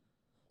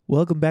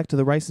Welcome back to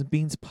the Rice and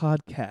Beans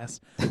podcast.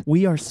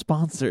 We are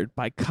sponsored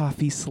by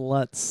Coffee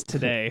Sluts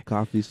today.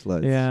 Coffee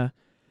Sluts. Yeah.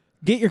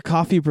 Get your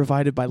coffee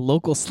provided by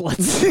local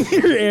sluts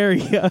in your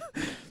area.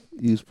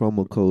 Use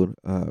promo code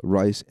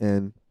Rice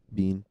and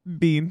Bean.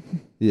 Bean.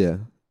 Yeah.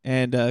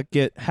 And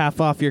get half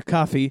off your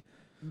coffee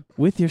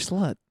with your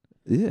slut.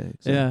 Yeah.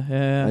 Exactly.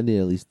 Yeah. I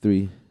need at least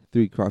three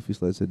coffee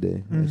sluts a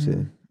day. I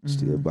say, just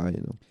to get by, you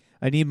know.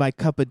 I need my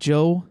cup of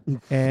Joe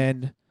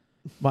and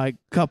my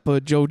cup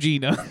of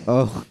Georgina.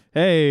 Oh.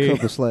 Hey.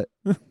 Cup of slut.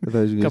 I thought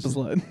you were Cup of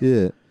gonna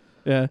slut.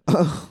 Yeah.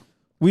 Yeah.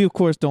 We, of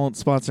course, don't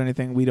sponsor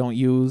anything we don't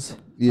use.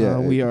 Yeah.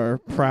 We are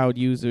proud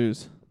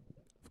users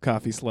of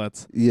Coffee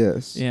Sluts.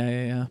 Yes.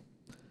 Yeah.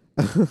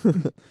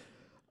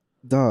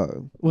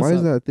 Dog. What's why is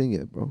up? that a thing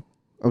yet, bro?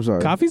 I'm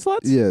sorry. Coffee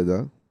Sluts? Yeah,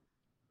 dog.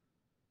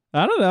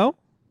 I don't know.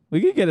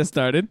 We could get it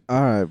started.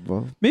 All right,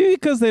 bro. Maybe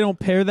because they don't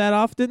pair that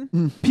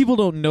often. People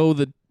don't know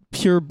the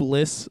pure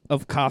bliss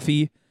of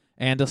coffee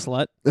and a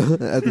slut.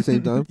 At the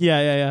same time?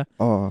 Yeah.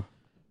 Oh,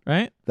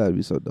 Right? that'd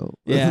be so dope.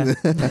 Yeah.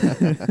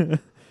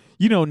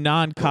 You know,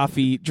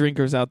 non-coffee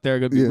drinkers out there are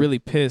going to be Yeah. really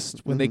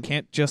pissed when they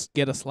can't just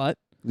get a slut.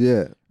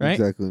 Yeah. Right?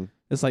 Exactly.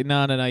 It's like,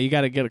 no, you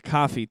got to get a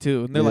coffee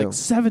too. And they're Yeah. like,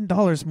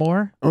 $7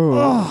 more?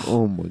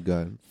 Oh my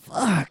God.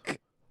 Fuck.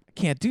 I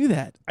can't do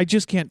that. I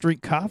just can't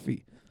drink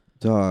coffee.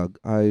 Dog,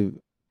 I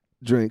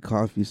drank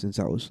coffee since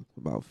I was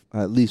about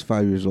at least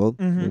 5 years old.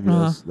 Mhm. Maybe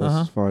that's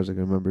as far as I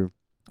can remember.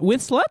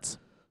 With sluts?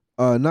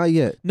 Not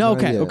yet. No,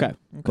 Not yet. okay.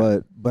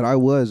 But I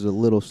was a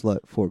little slut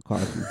for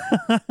coffee.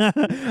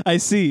 I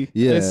see.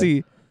 Yeah. I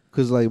see.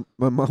 Cause like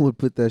my mom would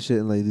put that shit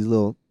in like these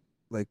little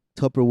like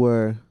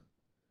Tupperware,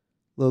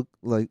 look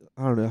like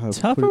I don't know how to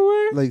put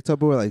Tupperware? it, like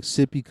Tupperware like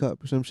sippy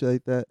cup or some shit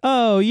like that.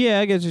 Oh, yeah,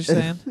 I get what you're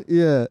saying.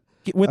 Yeah,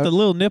 With the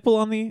little nipple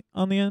on the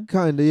end?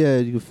 kinda. Yeah,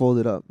 you can fold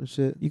it up and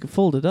shit. You can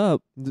fold it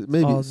up.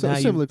 Maybe Oh, some now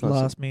similar you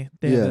concept. lost me.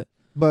 Damn Yeah. it.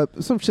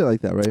 But some shit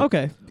like that, right?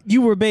 Okay.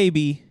 You were a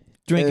baby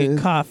drinking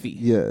Uh, coffee.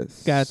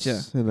 Yes.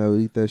 Gotcha. And I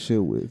would eat that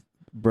shit with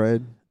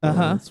bread.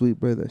 Uh-huh. Sweet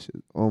bread. That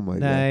shit. Oh my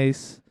god.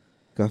 Nice.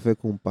 Café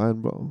con pan,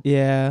 bro.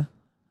 Yeah.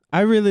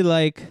 I really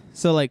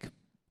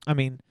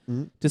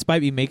Mhm.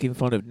 despite me making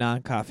fun of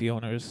non-coffee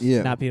owners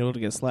Yeah. not being able to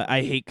get slut,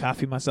 I hate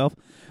coffee myself.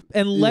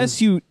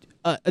 Unless you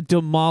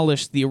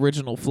demolish the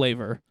original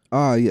flavor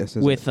Ah, yes.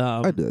 with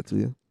I do that to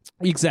you.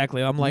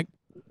 exactly. I'm like,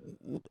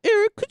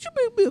 Eric, could you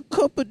make me a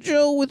cup of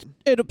Joe with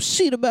an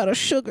obscene amount of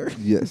sugar?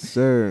 Yes,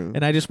 sir.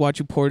 And I just watch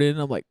you pour it in, and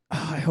I'm like,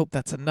 I hope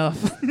that's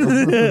enough.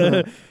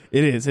 It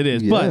is.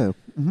 Yeah.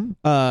 Mhm.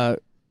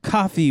 But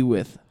coffee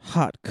with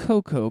hot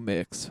cocoa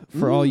mix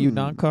for all you Mm.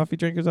 non-coffee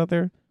drinkers out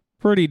there,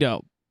 pretty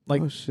dope.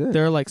 Like oh shit.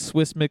 they're like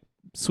Swiss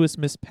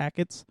Miss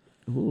packets.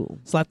 Ooh.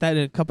 Slap that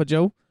in a cup of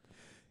Joe.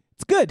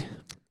 It's good.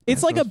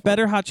 It's That like a sounds fun.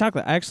 better hot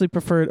chocolate. I actually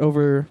prefer it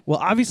over. Well,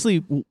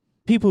 obviously,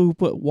 people who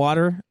put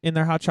water in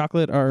their hot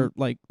chocolate are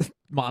like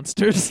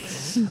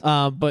monsters.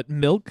 But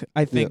milk,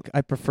 I think I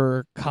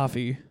prefer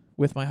coffee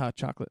with my hot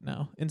chocolate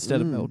now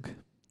instead of Mm. milk.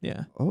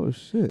 Yeah. Oh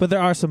shit. But there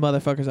are some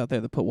motherfuckers out there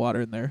that put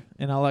water in there,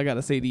 and all I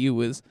gotta say to you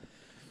is,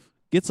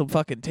 get some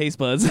fucking taste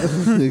buds.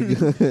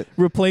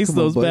 Replace Come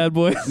on, those bud. bad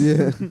boys.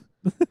 Yeah.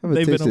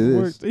 They've been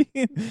overworked.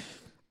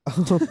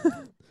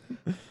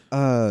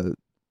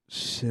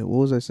 Shit. What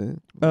was I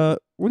saying? What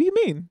do you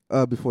mean?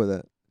 Before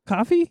that.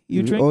 Coffee?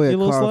 You drink? Oh yeah, you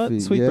little coffee.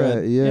 slut? Sweet yeah,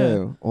 bread.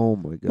 Yeah. Oh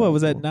my god. What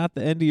was that? bro. Not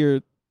the end of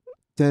your?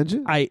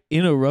 Tangent? I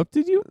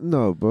interrupted you.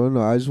 No, bro.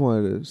 No, I just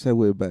wanted to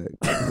segue back,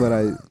 but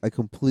I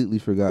completely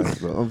forgot,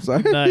 bro. I'm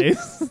sorry.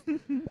 Nice.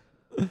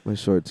 My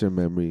short-term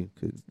memory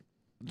could.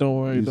 Don't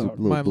worry, Use a dog.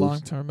 little My boost.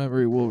 long-term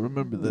memory will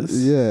remember this.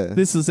 Yeah.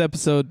 This is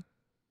episode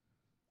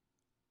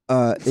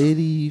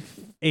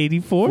 84.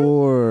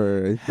 84.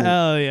 I think.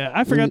 Hell yeah!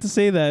 I forgot to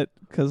say that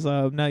because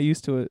I'm not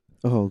used to it.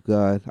 Oh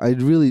god, I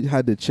really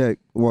had to check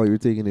while you were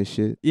taking this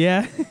shit.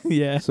 Yeah,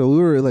 yeah. So we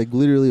were like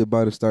literally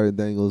about to start, and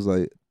Daniel's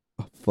like,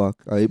 oh, "Fuck,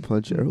 I ate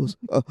punch arrows."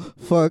 Oh,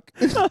 fuck.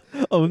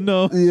 Oh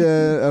no.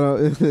 Yeah, I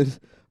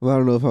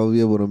don't know if I'll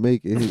be able to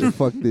make it. He's like,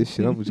 fuck this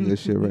shit. I'm just gonna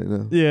shit right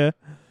now. Yeah.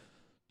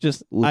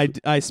 Just What's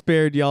I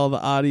spared y'all the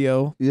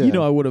audio. Yeah. You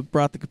know I would have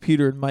brought the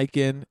computer and mic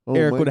in. Oh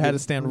Eric my would have had to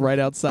God. stand right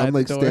outside I'm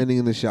like the door. standing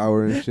in the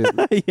shower and shit.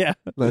 Yeah.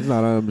 That's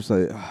not. I'm just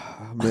like,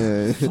 ah,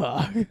 man,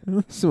 Fuck.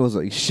 smells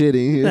like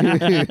shitting.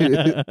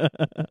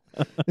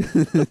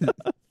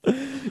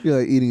 You're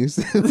like eating a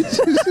sandwich.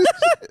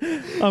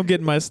 I'm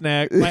getting my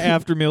snack, my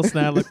after meal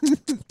snack. Like,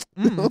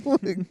 Oh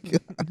my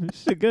god,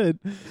 shit good.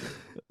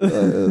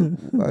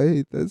 I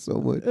hate that so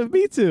much.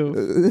 Me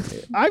too.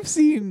 I've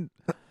seen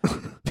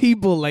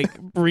people like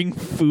bring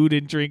food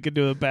and drink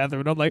into the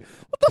bathroom, and I'm like,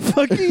 what the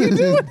fuck are you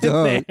doing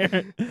Dog. in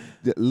there?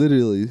 Yeah,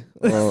 literally,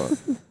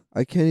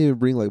 I can't even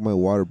bring like my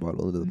water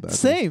bottle into the bathroom.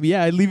 Same.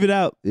 Yeah, I leave it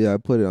out. Yeah, I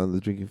put it on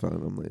the drinking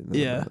fountain. I'm like, no,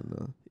 Yeah.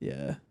 no.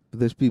 Yeah. But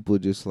there's people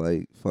just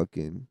like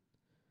fucking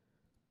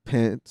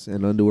pants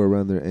and underwear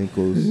around their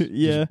ankles,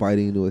 Yeah. just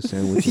biting into a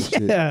sandwich and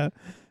shit. Yeah.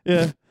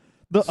 Yeah.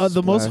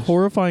 The most Splash.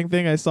 horrifying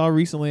thing I saw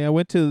recently, I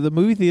went to the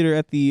movie theater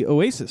at the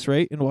Oasis,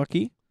 right, in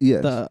Waukee,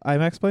 Yes, the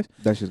IMAX place.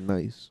 that's just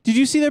nice. Did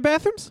you see their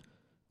bathrooms?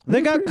 They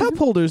got cup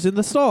holders in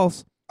the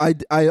stalls.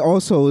 I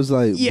also was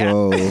like, Yeah.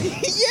 bro, Yeah.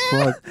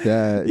 fuck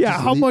that. Yeah,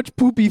 Just how leave- much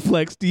poopy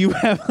flex do you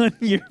have on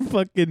your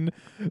fucking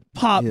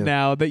pop Yeah.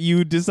 now that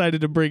you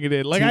decided to bring it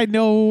in? Like, T- I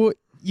know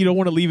you don't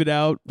want to leave it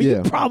out, but Yeah.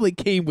 you probably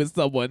came with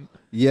someone.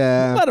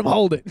 Yeah, Let him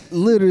hold it.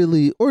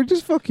 literally, or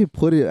just fucking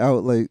put it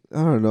out. Like,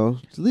 I don't know,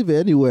 just leave it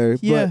anywhere,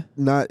 Yeah.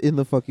 but not in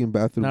the fucking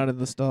bathroom. Not in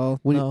the stall.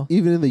 when No.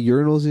 even in the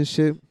urinals and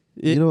shit,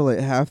 It- you know, like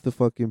half the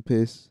fucking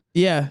piss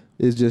Yeah.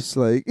 is just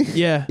like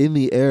Yeah. in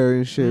the air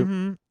and shit.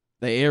 Mhm.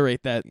 They aerate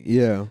that.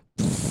 Yeah.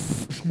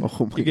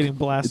 Oh my You're getting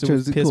blasted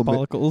turns with piss into a ma-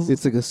 follicles.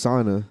 It's like a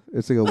sauna.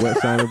 It's like a wet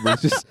sauna, but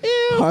it's just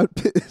Ew. hot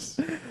piss.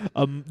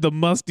 The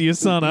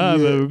mustiest sauna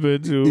I've Yeah. ever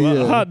been to.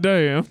 Yeah. Hot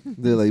damn.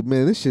 They're like,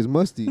 man, this shit's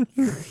musty.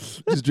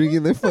 Just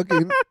drinking their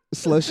fucking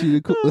slushy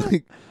to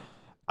like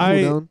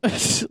cool down.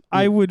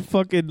 I would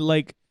fucking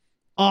like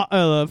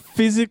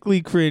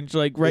physically cringe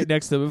like right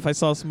next to them if I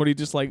saw somebody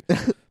just like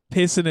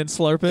pissing and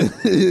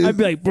slurping. I'd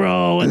be like,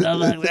 bro, what the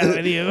fuck's wrong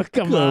with you?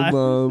 Come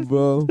on.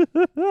 bro.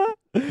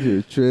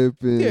 You're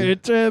tripping. You're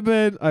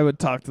tripping. I would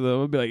talk to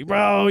them. I'd be like,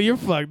 bro, you're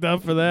fucked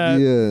up for that.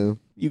 Yeah.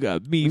 You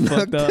got me Knock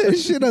fucked up. that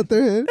shit out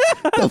their head.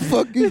 The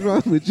fuck is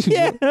wrong with you?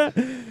 Yeah. bro?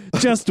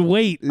 Just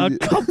wait a Yeah.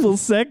 couple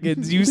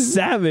seconds, you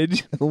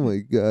savage. Oh my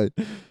god.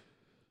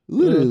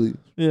 Literally,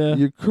 Yeah.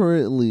 you're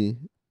currently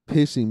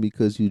pissing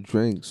because you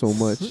drank so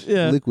much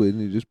Yeah. liquid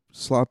and you're just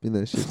slopping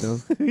that shit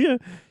down. Yeah.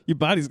 Your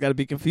body's got to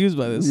be confused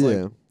by this. yeah.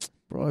 Like,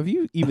 bro, have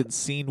you even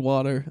seen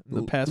water in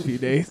the past few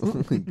days?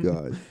 Oh my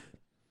god.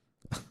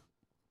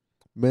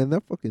 Man,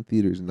 that fucking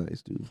theater is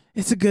nice, dude.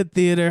 It's a good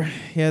theater.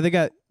 Yeah, they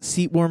got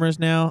seat warmers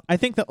now. I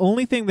think the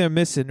only thing they're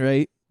missing,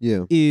 right,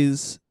 Yeah.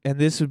 is, and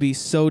this would be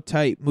so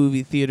tight,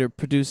 movie theater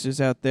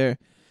producers out there,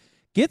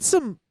 get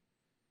some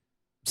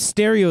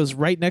stereos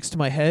right next to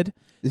my head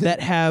that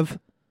have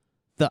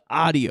the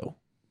audio,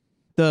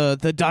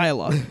 the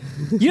dialogue.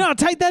 You know how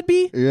tight that'd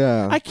be?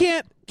 Yeah. I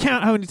can't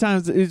count how many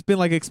times it's been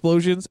like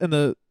explosions and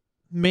the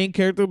main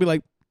character will be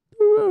like,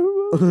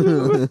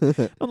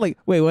 I'm like,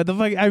 wait, what the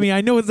fuck? I mean,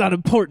 I know it's not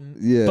important,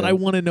 yeah. but I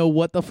want to know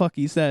what the fuck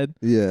he said.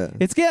 Yeah.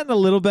 It's getting a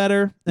little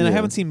better, and I Yeah.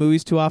 haven't seen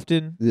movies too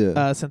often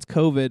Yeah. since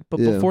COVID.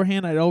 But Yeah.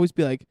 beforehand, I'd always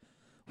be like,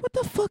 what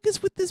the fuck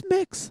is with this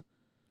mix?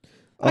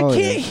 I Oh,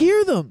 can't yeah.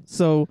 hear them.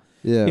 So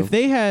Yeah. if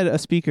they had a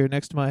speaker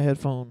next to my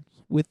headphone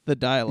with the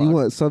dialogue, You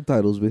want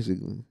subtitles,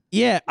 basically.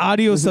 yeah,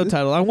 audio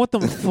subtitle. I want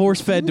them force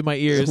fed to my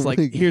ears. Oh Like,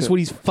 my here's God. what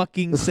he's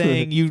fucking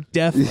saying, you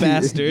deaf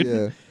bastard.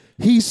 Yeah.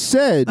 He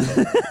said.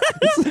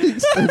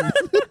 It's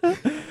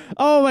like-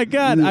 Oh my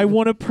god, Yeah. I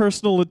want a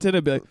personal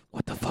lieutenant. Be like,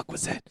 what the fuck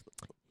was that?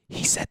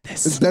 He said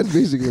this. That's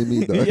basically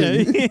me, though.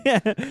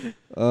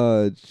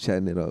 yeah.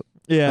 Chatting it up.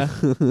 Yeah.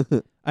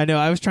 I know.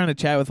 I was trying to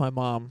chat with my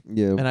mom,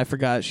 Yeah. and I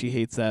forgot she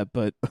hates that.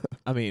 But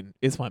I mean,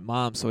 it's my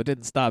mom, so it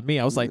didn't stop me.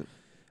 I was like,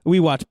 we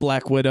watched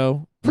Black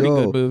Widow. Pretty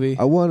Yo, good movie.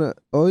 I wanna.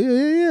 Oh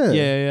yeah.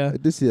 Yeah. I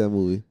did see that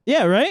movie.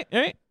 Yeah. Right.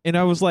 And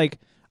I was like,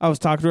 I was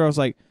talking to her. I was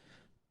like,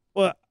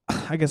 well,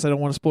 I guess I don't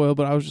want to spoil,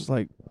 but I was just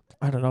like,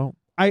 I don't know.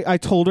 I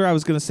told her I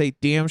was gonna say,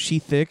 "Damn, she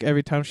thick"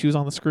 every time she was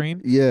on the screen.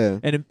 Yeah.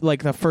 And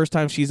like the first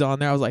time she's on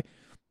there, I was like,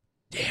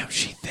 "Damn,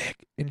 she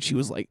thick," and she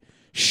was like,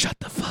 "Shut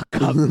the fuck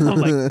up." And I'm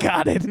like,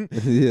 "Got it."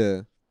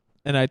 Yeah.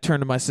 And I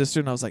turned to my sister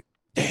and I was like,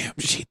 "Damn,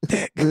 she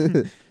thick,"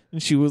 and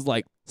she was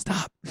like,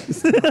 "Stop."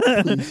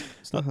 Please,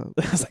 stop.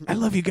 I was like, "I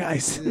love you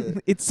guys.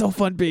 It's so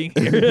fun being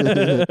here."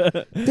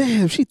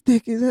 Damn, she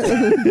thick as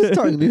hell. Just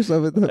talking to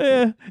yourself at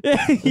that.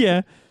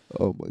 Yeah.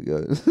 Oh my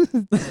god.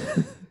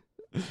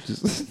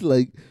 Just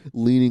like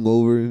leaning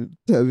over and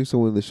tapping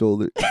someone in the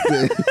shoulder.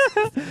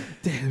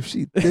 Damn,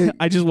 she thick.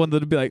 I just wanted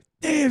to be like,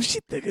 "Damn, she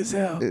thick as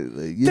hell.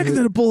 Like, Thicker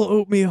than a bowl of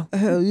oatmeal."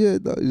 hell yeah,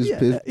 no, just Yeah,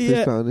 piss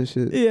yeah. pound and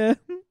shit. Yeah.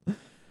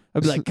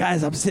 I'd be like,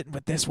 "Guys, I'm sitting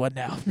with this one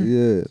now.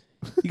 Yeah.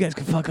 You guys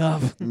can fuck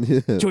off.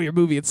 Yeah. Enjoy your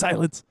movie in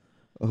silence."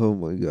 Oh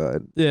my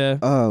god. Yeah.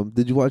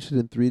 Did you watch it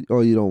in 3D?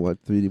 Oh, you don't watch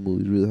 3D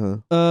movies, really,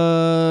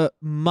 huh?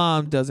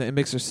 Mom doesn't. It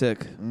makes her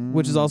sick,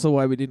 which is Mm. also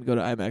why we didn't go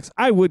to IMAX.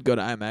 I would go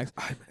to IMAX.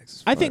 IMAX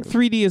is I think fire.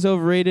 3D is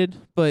overrated,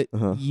 but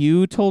Uh-huh.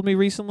 you told me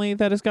recently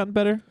that it's gotten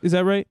better. Is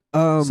that right?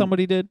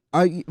 Somebody did?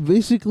 I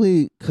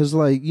basically, cause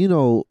like, you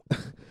know,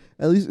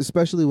 at least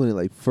especially when it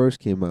like first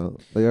came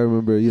out. Like I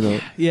remember, you know,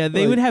 Yeah,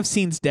 they like- would have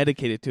scenes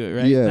dedicated to it,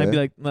 right? Yeah. And I'd be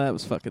like, "Nah, that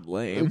was fucking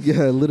lame."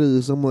 yeah,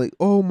 literally, so I'm like,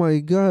 oh my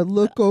god,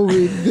 look over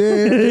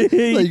there,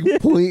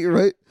 like point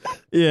right,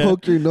 Yeah.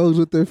 poke your nose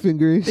with their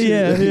finger and shit.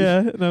 Yeah, like, yeah.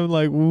 And I'm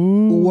like,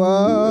 "Woo."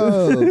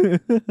 Wow.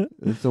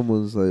 And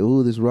someone's like,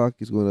 oh, this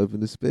rocket's going up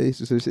into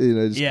space or some shit, and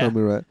I just Yeah. come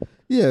in right.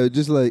 Yeah,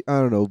 just like I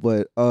don't know,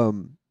 but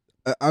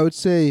I would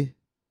say,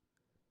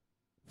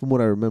 from what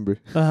I remember,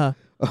 Uh-huh.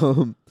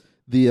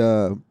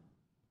 the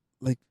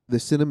like the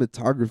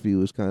cinematography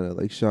was kind of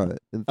like shot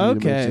in 3 Okay.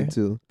 dimension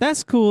too.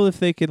 That's cool if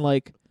they can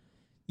like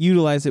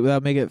utilize it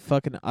without making it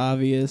fucking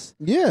obvious.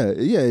 Yeah.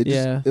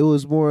 Yeah. It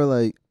was more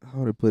like, how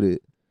would I put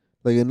it?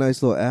 Like a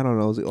nice little add-on.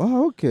 I was like,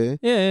 oh, okay.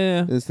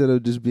 Yeah. Instead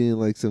of just being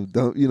like some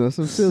dumb,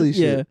 some silly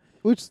shit. Yeah.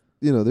 Which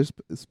there's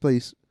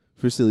place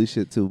for silly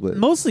shit too. But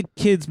Mostly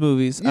kids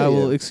movies, Yeah, I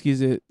will yeah.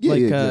 excuse it. Yeah, like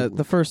yeah, exactly.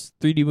 the first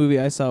 3D movie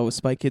I saw was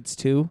Spy Kids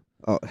 2.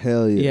 Oh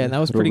hell yeah! Yeah, that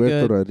was pretty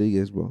Roberto good.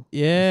 Rodriguez, bro.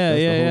 Yeah, That's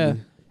the yeah.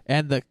 homie.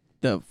 And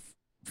the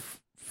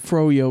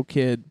Froyo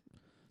kid,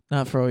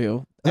 not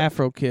Froyo,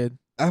 Afro kid.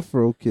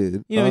 Afro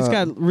kid. You know, he's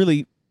got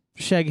really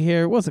shaggy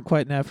hair. It wasn't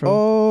quite an afro.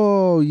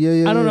 Oh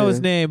yeah. I don't know yeah.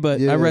 his name, but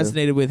Yeah. I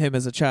resonated with him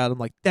as a child. I'm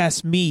like,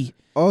 that's me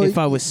Oh, if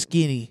I was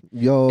skinny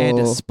yo. and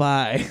a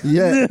spy.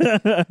 Yeah.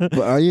 But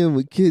I am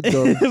a kid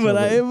though. so But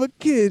I like, am a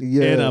kid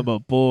Yeah. and I'm a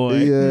boy.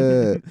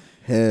 Yeah.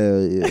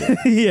 Hell yeah.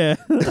 Yeah.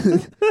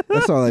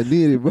 That's all I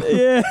needed, bro.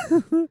 Yeah.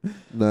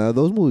 Nah,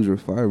 those movies were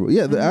fire, bro.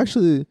 Yeah,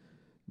 actually,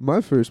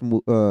 my first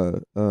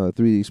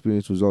 3D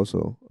experience was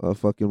also a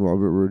fucking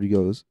Robert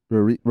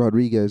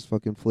Rodriguez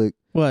fucking flick,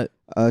 What?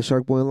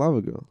 Shark Boy and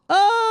Lava Girl.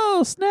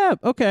 Oh, snap.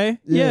 Okay.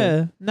 Yeah.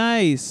 Yeah.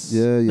 Nice.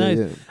 Yeah, Nice.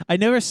 yeah. I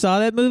never saw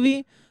that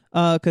movie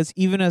because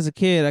even as a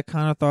kid, I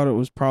kind of thought it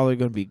was probably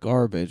going to be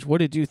garbage. What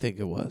did you think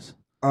it was?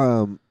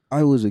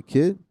 I was a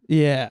kid,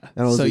 Yeah.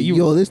 and I was so like, you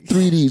yo, this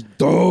 3D's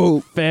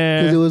dope.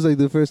 fair. Because it was like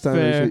the first time.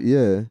 Fair.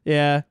 Yeah.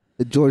 Yeah.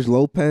 George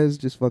Lopez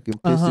just fucking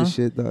pissed his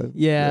shit, dog.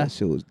 Yeah. That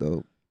shit was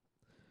dope.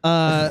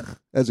 Uh,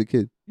 As a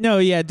kid. no,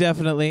 yeah,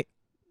 definitely.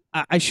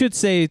 I should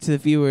say to the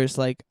viewers,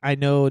 like, I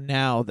know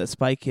now that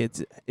Spy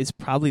Kids is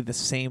probably the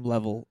same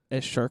level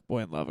as Shark Boy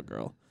and Lava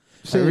Girl.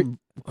 Same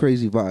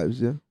crazy vibes,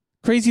 yeah.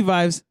 Crazy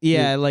vibes,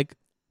 yeah, like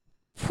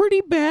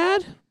pretty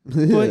bad.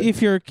 But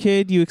if you're a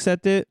kid, you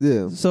accept it.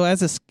 Yeah. So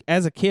as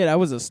a kid, I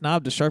was a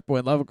snob to Shark Boy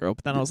and Lava Girl,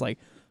 but then I was like,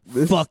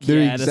 fuck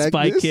They're yeah, the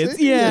Spy exactly Kids.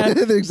 same. Yeah.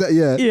 They're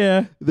yeah.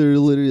 Yeah. They're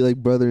literally like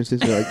brother and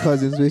sister, like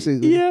cousins,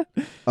 basically. Yeah.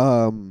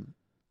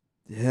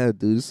 Yeah,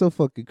 dude, it's so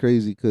fucking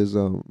crazy because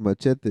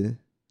Machete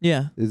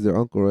Yeah. is their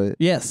uncle, right?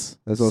 Yes.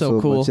 That's so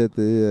also cool.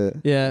 Machete. Yeah.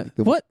 Yeah.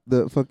 The, What?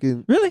 The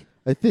fucking. Really?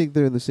 I think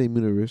they're in the same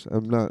universe.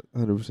 I'm not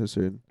 100%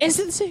 certain. Is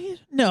it the same?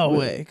 No What?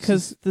 way.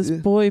 Because this Yeah.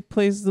 boy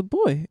plays the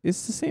boy.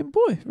 It's the same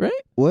boy, right?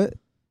 What?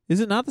 Is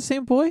it not the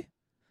same boy?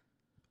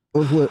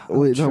 Oh, what? I'm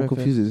Wait, no, I'm tripping.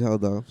 confused as hell,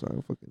 dog. I'm sorry.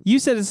 I'm fucking. You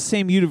said it's the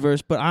same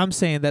universe, but I'm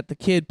saying that the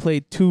kid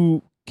played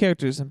two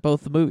characters in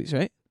both the movies,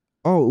 right?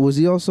 Oh, was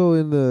he also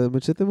in the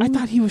Machete movie? I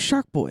thought he was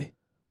Shark Boy.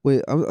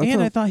 Wait, I'm And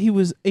talking, I thought he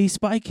was a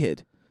Spy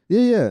Kid.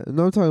 yeah.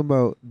 No, I'm talking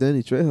about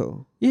Danny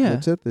Trejo. Yeah.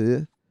 Machete, yeah.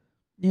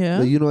 Yeah.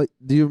 Like, you know,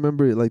 do you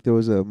remember like there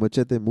was a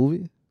Machete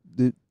movie?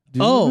 Do you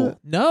remember that?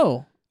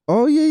 No.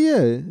 Oh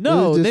yeah.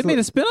 No, they made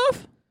a a spinoff?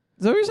 Is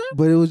that what you're saying?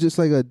 But it was just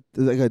like a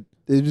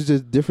it was just a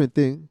different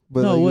thing.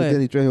 But No like way.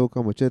 Danny Trejo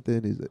called Machete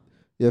and he's like,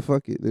 yeah,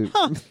 fuck it.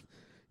 Huh.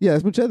 Yeah,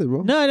 it's Machete,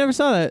 bro. No, I never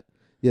saw that.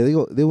 Yeah,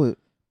 they went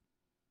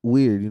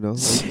weird, you know.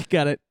 Like,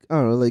 Got it. I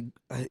don't know, like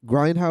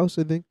Grindhouse,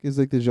 I think is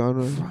like the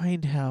genre.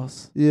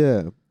 Grindhouse.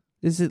 Yeah,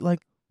 Is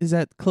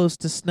that close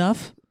to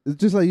snuff? it's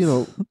just like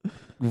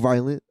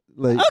violent,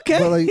 like Okay,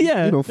 but like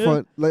yeah, yeah.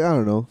 fun. Like I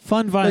don't know,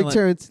 Fun violent.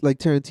 like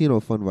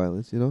Tarantino fun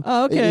violence, you know.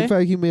 Oh, okay. In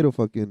fact, he made a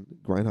fucking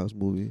Grindhouse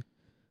movie,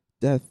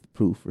 Death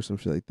Proof or some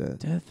shit like that.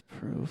 Death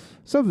Proof.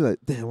 Something like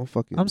damn, I'm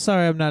fucking. I'm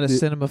sorry I'm not a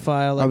Dude,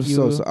 cinemaphile like I'm you.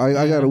 so sorry.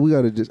 I Yeah.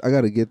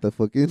 gotta get the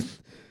fucking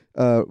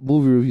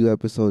movie review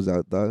episodes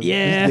out, dog.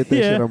 Yeah, Just get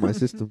that yeah. shit on my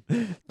system.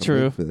 I'm True.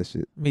 waiting for that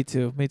shit. Me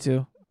too.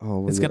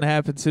 Oh, my It's God. gonna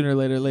happen sooner or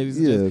later, ladies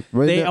and gentlemen. Yeah,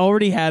 right. They now,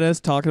 already had us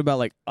talking about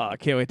like, oh, I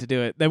can't wait to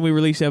do it. Then we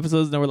released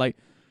episodes and then we're like,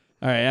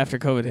 all right, after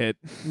COVID hit,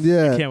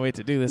 yeah, I can't wait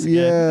to do this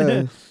again.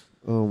 yeah.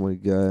 Oh my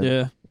God.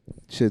 Yeah.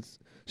 Shit's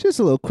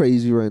a little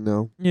crazy right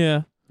now.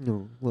 Yeah. A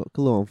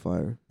little on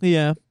fire,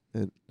 Yeah.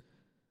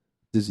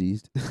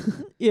 diseased.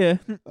 Yeah.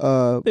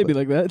 Maybe but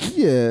like that.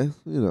 yeah,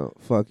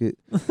 fuck it.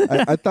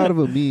 I thought of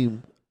a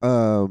meme.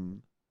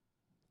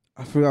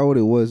 I forgot what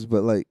it was,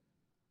 but like,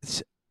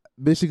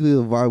 basically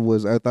the vibe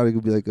was I thought it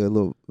could be like a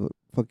little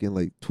fucking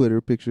like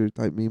Twitter picture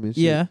type meme and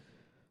shit. Yeah.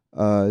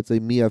 It's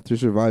like me after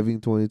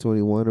surviving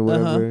 2021 or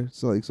whatever.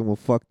 So like someone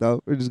fucked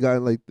up or just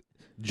got like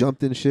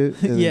jumped in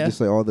shit and then Yeah. just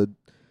like all the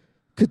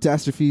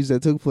catastrophes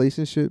that took place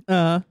and shit.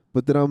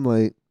 But then I'm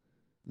like,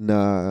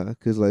 nah,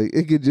 because like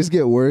it could just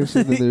get worse.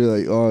 And then they're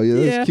like, oh yeah,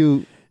 that's Yeah.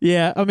 cute.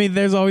 Yeah. I mean,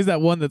 there's always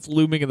that one that's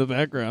looming in the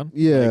background.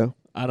 Yeah. Like,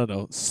 I don't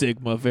know,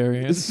 Sigma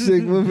variant.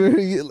 Sigma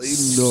variant. Like,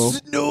 no,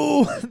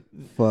 No.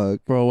 fuck.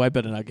 Bro, I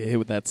better not get hit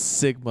with that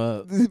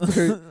Sigma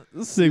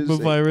Just like,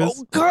 virus.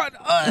 oh God,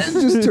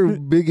 just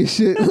turn big as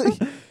shit, like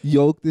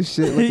yoked as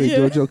shit, like a Yeah.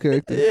 JoJo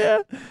character. Yeah.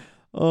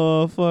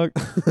 Oh fuck.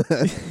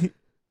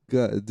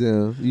 God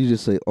damn, you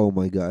just say, oh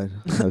my God,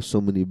 I have so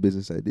many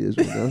business ideas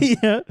right now.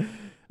 Yeah.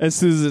 As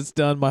soon as it's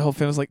done, my whole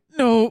family's like,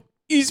 "No,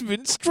 he's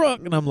been struck,"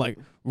 and I'm like,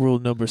 "Rule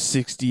number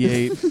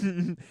 68: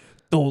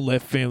 don't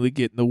let family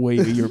get in the way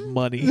of your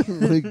money." Oh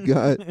my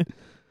God.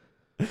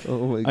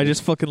 Oh my God. I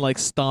just fucking like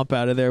stomp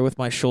out of there with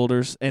my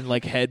shoulders and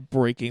like head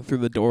breaking through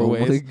the Oh my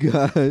doorways.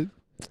 God.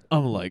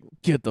 I'm like,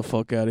 "Get the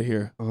fuck out of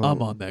here! Oh.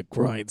 I'm on that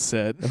grind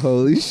set."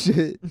 Holy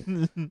shit.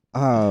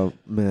 Oh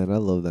man, I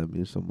love that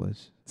meme so much.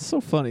 So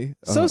funny,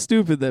 so Uh-huh.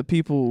 stupid that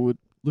people would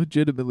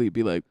legitimately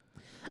be like,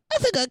 "I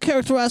think I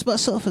characterize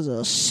myself as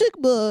a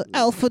Sigma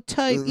Alpha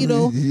type,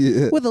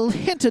 Yeah. with a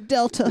hint of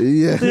Delta."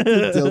 Yeah.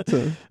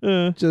 Delta.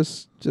 Uh,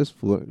 Just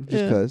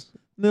Yeah. cuz.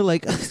 And they're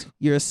like,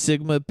 you're a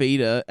Sigma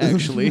Beta,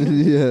 actually.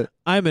 Yeah.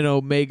 I'm an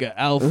Omega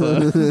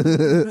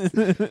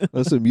Alpha.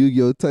 On some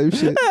Yu-Gi-Oh type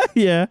shit.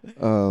 Yeah.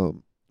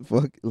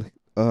 Fuck. Like,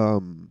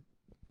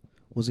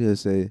 what was I gonna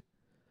say?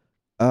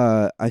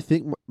 I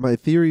think my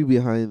theory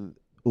behind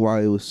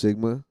why it was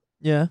Sigma.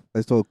 Yeah.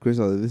 I told Chris,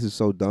 I was like, this is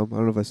so dumb. I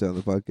don't know if I said it on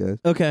the podcast,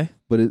 Okay.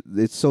 but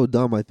it's so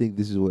dumb. I think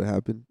this is what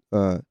happened.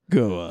 Go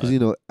Because you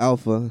know,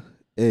 Alpha,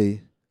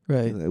 A.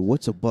 Right. Like,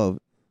 what's above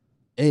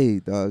A,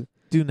 dog?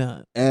 Do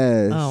not.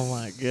 S. Oh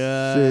my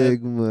god.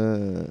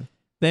 Sigma.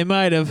 They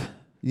might have.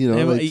 You know,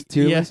 They- like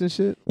tier yeah. lists and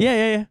shit.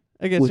 Yeah.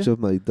 I guess. Which I'm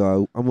like,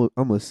 dog.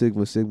 I'm a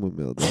Sigma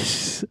male, dog.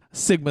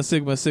 Sigma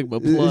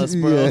plus,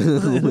 bro. Yeah.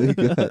 Oh my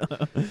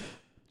god.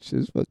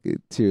 Just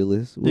fucking tier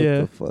list. What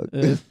Yeah. the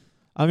fuck?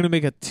 I'm gonna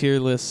make a tier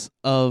list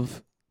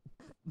of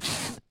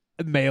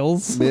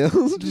males.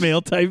 Males?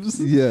 Male types.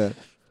 Yeah.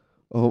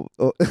 Oh,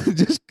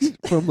 just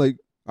from like,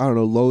 I don't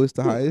know, lowest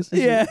to highest.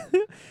 Yeah.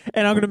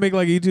 And I'm gonna make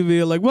like a YouTube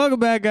video like, welcome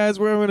back guys,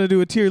 we're gonna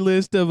do a tier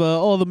list of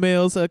all the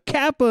males.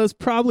 Kappa is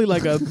probably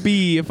like a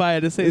B if I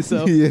had to say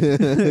so.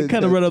 Yeah.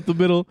 Kind of right up the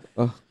middle.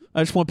 Oh.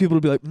 I just want people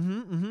to be like,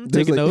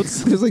 taking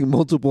notes. There's like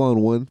multiple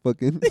on one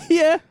fucking.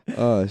 Yeah.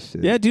 Oh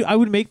shit. Yeah, dude, I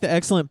would make the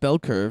excellent bell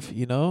curve,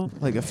 you know?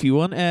 Like a few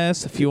on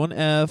S, a few on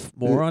F,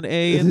 more on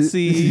A and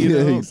C, you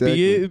Yeah, know?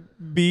 exactly.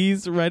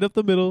 B's right up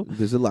the middle.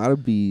 There's a lot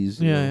of B's.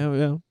 you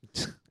know.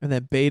 Yeah. And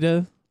then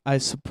beta, I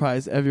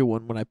surprise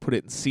everyone when I put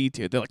it in C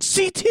tier. They're like,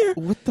 C tier?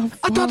 What the fuck?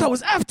 I thought that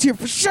was F tier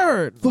for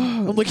sure. Fuck.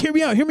 I'm like, hear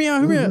me out.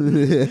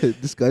 Yeah,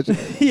 discussion.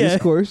 Yeah.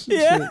 Discourse. and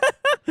Yeah.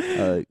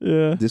 shit.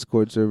 Yeah.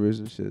 Discord servers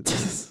and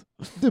shit.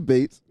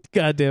 Debates.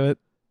 God damn it.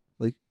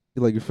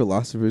 Like your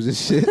philosophers and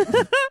shit.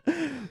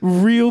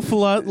 Real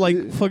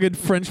like fucking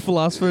French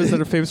philosophers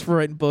that are famous for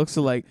writing books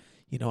are like,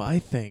 you know, I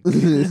think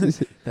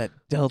that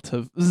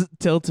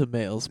delta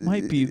males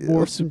might be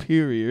more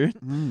superior.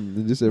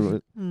 And just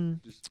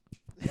everyone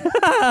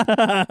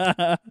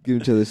Yeah,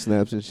 give each other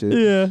snaps and shit.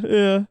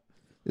 And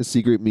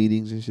secret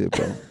meetings and shit,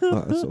 bro.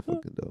 Oh, that's so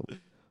fucking dope.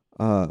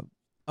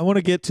 I want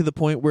to get to the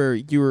point where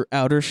your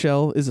outer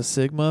shell is a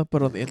Sigma,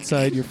 but on the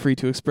inside you're free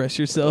to express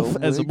yourself Oh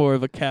as my- more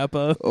of a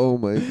Kappa. Oh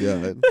my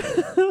god.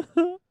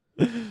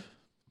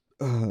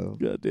 Oh,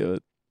 God damn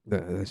it.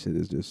 that shit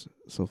is just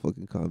so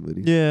fucking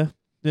comedy.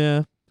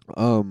 Yeah.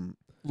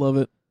 Love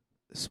it.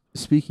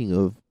 Speaking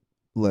of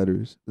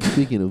letters,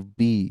 speaking of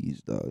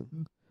bees, dog.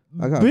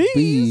 I got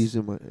bees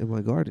in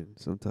my garden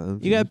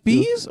sometimes. You got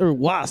bees or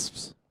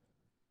wasps?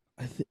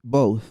 I think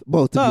both. To be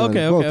honest.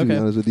 Both, to be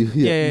honest with you.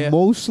 Yeah.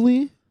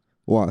 Mostly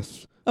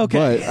wasps.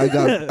 Okay. But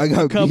I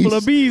got a couple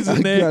of bees in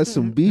I there. got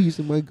some bees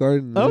in my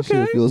garden. That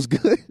Okay. shit feels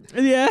good.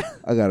 Yeah.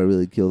 I gotta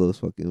really kill those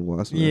fucking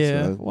wasps.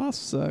 Yeah. Dog.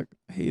 Wasps suck.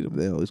 I hate them.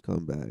 They always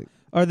come back.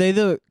 Are they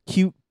the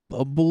cute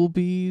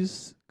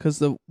bumblebees? Because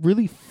the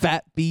really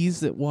fat bees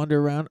that wander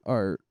around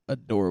are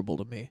adorable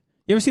to me.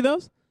 You ever see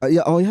those?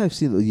 Yeah. Oh yeah, I've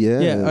seen them. Yeah.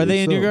 Yeah. Are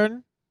they in your so.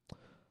 garden?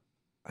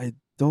 I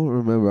don't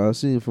remember. I was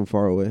seeing it from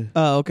far away.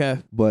 Oh, okay.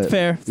 But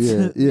Fair.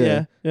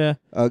 Yeah. Yeah.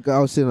 I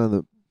was sitting on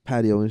the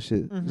patio and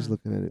shit, Mhm. just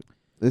looking at it.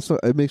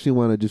 It makes me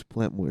want to just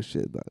plant more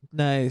shit, dog.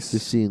 Nice.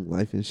 Just seeing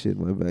life and shit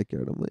in my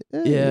backyard. I'm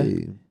like,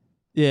 hey.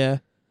 Yeah.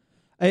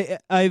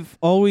 I've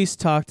always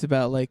talked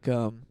about like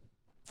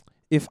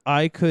if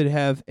I could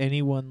have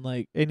anyone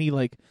like any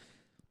like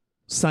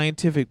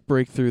scientific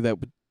breakthrough that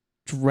would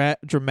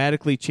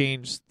dramatically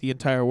change the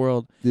entire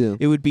world, Yeah.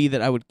 it would be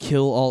that I would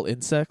kill all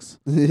insects.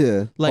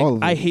 Yeah. Like all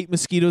of I them. hate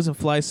mosquitoes and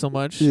flies so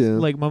much. Yeah.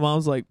 Like my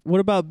mom's like, "What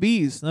about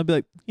bees?" And I'd be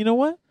like, "You know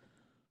what?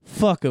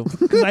 Fuck them."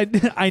 Because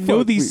I know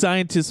Fuck these bees.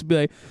 scientists would be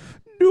like,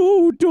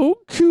 "No, don't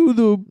kill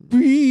the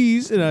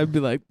bees," and I'd be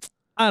like,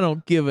 "I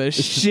don't give a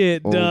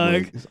shit, Oh, dog."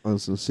 like, on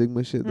some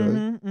Sigma shit, dog.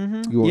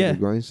 Mm-hmm. You want Yeah, the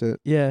grind set?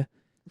 yeah.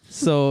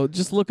 So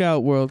just look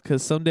out, world,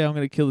 because someday I'm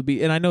gonna kill the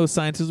bee. And I know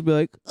scientists will be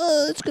like,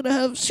 it's gonna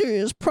have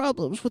serious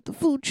problems with the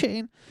food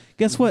chain.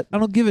 Guess what? I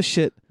don't give a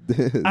shit.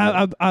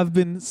 I've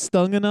been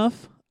stung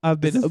enough.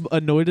 I've been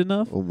annoyed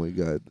enough. Oh my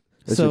god.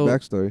 That's So- your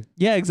backstory.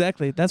 Yeah,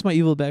 exactly. That's my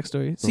evil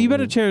backstory. So you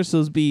better cherish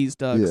those bees,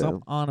 dog. 'Cause Yeah.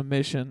 I'm on a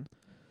mission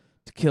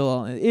to kill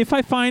all. If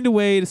I find a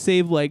way to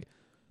save like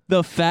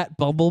the fat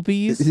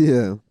bumblebees,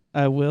 Yeah.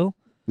 I will.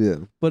 Yeah.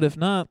 But if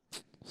not,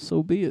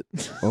 so be it.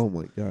 Oh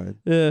my god.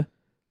 Yeah.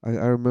 I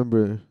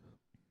remember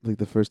like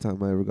the first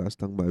time I ever got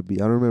stung by a bee.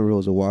 I don't remember if it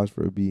was a wasp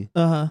or a bee,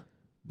 Uh-huh.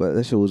 but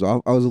that shit was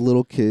off. I was a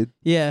little kid.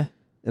 Yeah.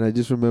 And I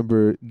just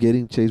remember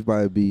getting chased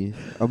by a bee.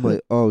 I'm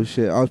like, oh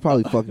shit. I was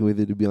probably fucking with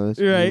it, to be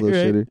honest. Right, A little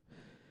right. shitter.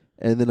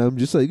 And then I'm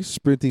just like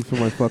sprinting for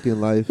my fucking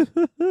life.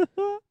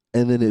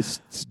 And then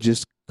it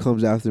just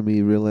comes after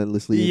me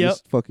relentlessly and Yep.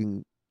 just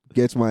fucking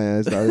gets my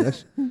ass down.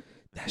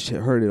 That shit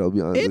hurted, I'll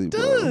be honest It with you, bro.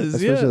 does,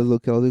 Especially yeah. as a little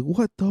kid. I was like,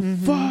 what the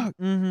fuck?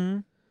 Mm-hmm.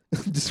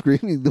 Just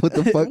screaming, what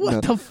the fuck?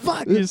 What the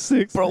fuck? You're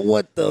sick. Bro,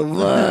 what the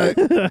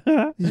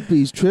fuck? These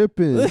bees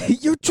tripping.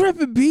 You're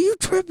tripping, B. You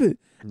tripping.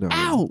 No.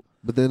 Ow.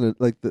 But then,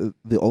 like, the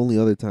only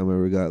other time I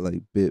ever got,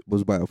 like, bit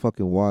was by a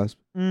fucking wasp.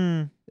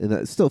 Mm. And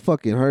that still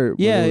fucking hurt.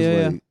 But Yeah, it was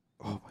yeah, like,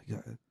 oh my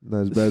God.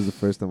 Not as bad as the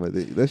first time I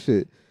did. That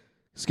shit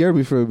scared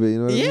me for a bit. You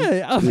know what I mean?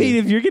 Yeah, I mean,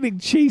 if you're getting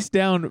chased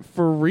down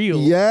for real,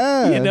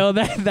 Yeah. you know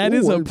that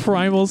is a What-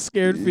 primal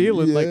scared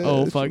feeling. Like, Yeah,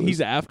 oh it's fuck, what-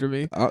 he's after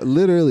me.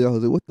 Literally, I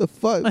was like, what the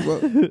fuck,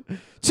 bro?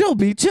 Chill,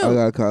 B, I chill.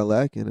 got caught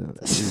lacking.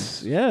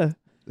 Yeah,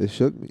 It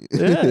shook me.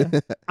 yeah.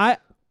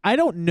 I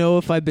don't know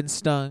if I've been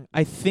stung.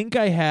 I think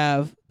I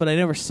have, but I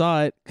never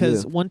saw it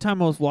because Yeah. one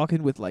time I was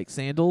walking with like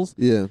sandals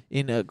Yeah.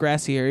 in a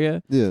grassy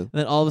area, Yeah. and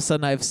then all of a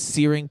sudden I have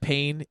searing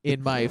pain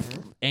in my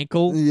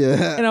ankle,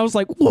 Yeah. and I was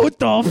like, "What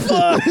the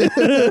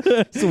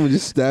fuck?" Someone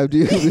just stabbed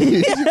you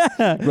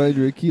yeah, right in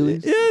your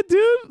Achilles. yeah,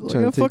 dude. Like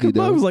Trying to a take you fucking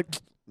bug down. was like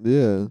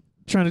Yeah.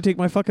 trying to take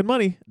my fucking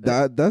money.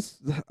 That's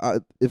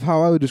if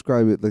how I would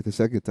describe it. Like the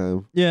second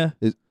time Yeah.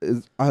 is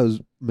I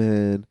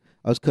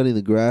was cutting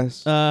the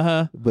grass,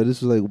 but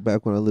this was like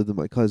back when I lived in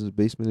my cousin's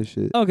basement and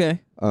shit. Okay.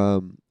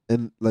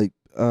 And like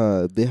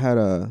they had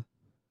a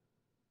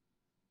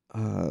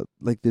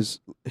like this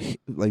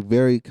like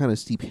very kind of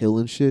steep hill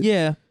and shit.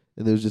 Yeah.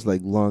 And there was just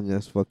like long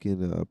ass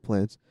fucking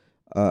plants.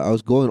 I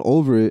was going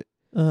over it,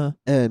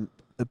 and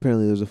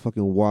apparently there was a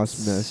fucking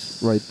wasp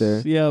nest right there.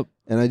 Yep.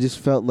 And I just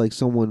felt like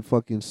someone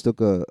fucking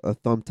stuck a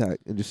thumbtack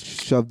and just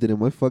shoved it in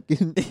my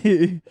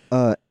fucking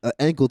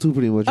ankle too,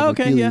 pretty much.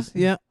 Okay. Yeah. Achilles.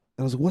 Yeah.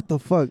 I was like, what the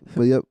fuck?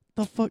 But yep,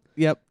 The fuck.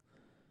 Yep.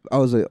 I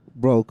was like,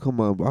 bro, come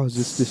on, bro. I was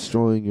just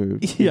destroying your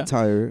Yeah.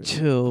 entire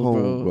Chill,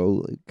 home, bro.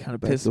 Like, Kind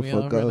of back pissed the me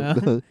fuck off right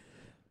up. now.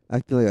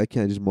 Acting like I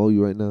can't just mow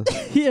you right now.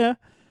 Yeah.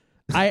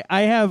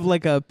 I have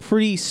like a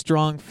pretty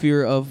strong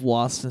fear of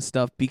wasps and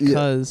stuff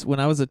because when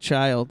I was a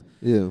child,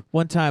 Yeah.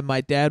 one time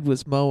my dad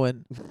was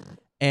mowing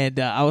and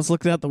I was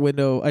looking out the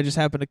window. I just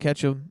happened to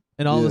catch him,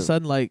 and all of Yeah. a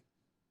sudden, like,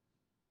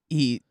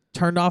 he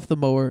turned off the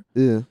mower,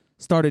 Yeah.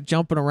 started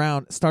jumping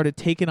around, started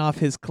taking off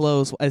his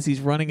clothes as he's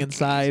running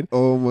inside,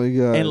 Oh my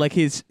god. and like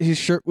his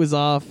shirt was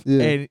off,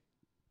 Yeah. and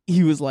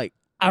he was like,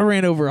 I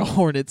ran over a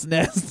hornet's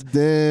nest.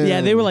 Damn.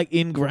 Yeah, they were like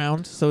in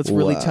ground, so it's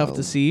really tough Wow.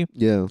 to see.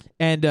 Yeah.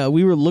 And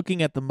we were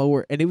looking at the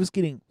mower, and it was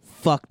getting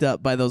fucked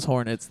up by those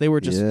hornets. They were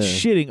just Yeah.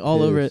 shitting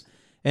all over it. Yes.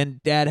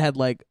 And Dad had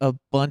like a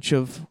bunch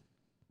of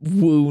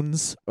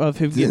wounds of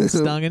him getting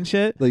stung and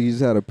shit. Like you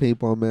just had a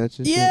paintball match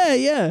and shit? Yeah,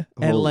 yeah.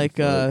 And Holy like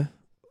fuck.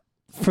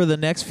 for the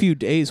next few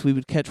days, we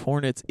would catch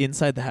hornets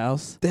inside the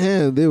house.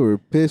 Damn, they were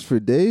pissed for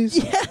days?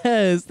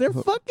 Yes, they're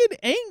fucking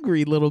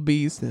angry little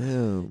beasts.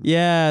 Damn.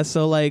 Yeah,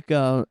 so like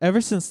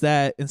ever since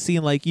that, and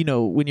seeing like, you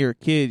know, when you're a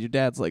kid, your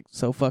dad's like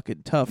so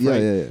fucking tough, Yeah,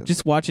 right? yeah.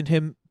 Just watching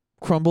him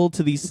crumble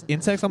to these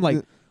insects, I'm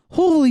like,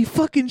 holy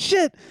fucking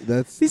shit,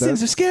 these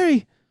things are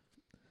scary.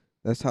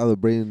 That's how the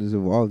brain is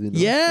evolved, you know?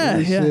 Yeah,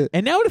 Holy yeah. shit.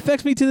 And now it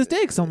affects me to this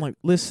day because I'm like,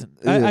 listen,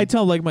 Yeah. I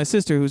tell like my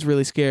sister who's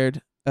really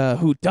scared,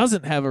 who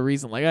doesn't have a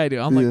reason like I do.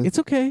 I'm Yeah. like, it's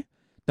okay.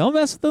 Don't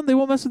mess with them. They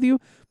won't mess with you.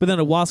 But then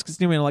a wasp gets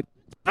near me and I'm like,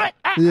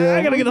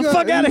 I gotta get the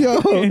fuck out of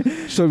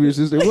here. Show me your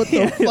sister. What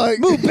the fuck?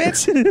 Move,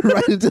 bitch.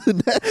 Right into the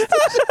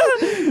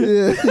nest.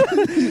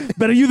 Yeah.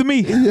 Better you than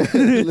me. Yeah,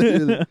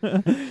 literally.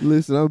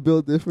 Listen, I'm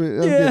built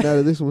different. I'm Yeah. getting out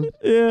of this one.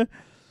 Yeah.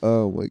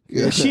 Oh my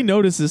god. She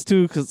notices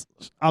too because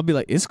I'll be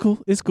like, it's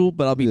cool,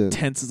 but I'll be Yeah.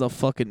 tense as a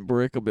fucking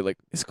brick. I'll be like,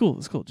 it's cool,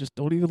 just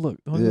don't even look.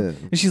 Don't even Yeah. look.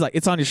 And she's like,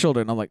 it's on your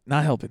shoulder. And I'm like,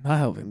 not helping.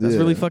 That's Yeah.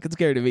 really fucking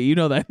scary to me. You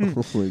know that.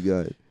 Oh my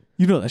god.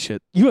 You know that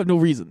shit. You have no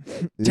reason.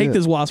 Take Yeah.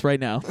 this wasp right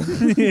now.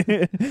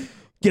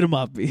 Get him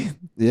up, B.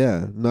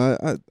 Yeah. No,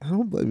 I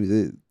don't blame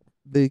you.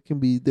 They can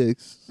be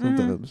dicks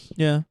sometimes.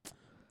 Yeah.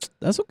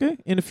 That's okay.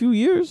 In a few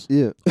years,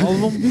 Yeah. all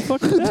of them will be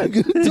fucking They're dead.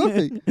 gonna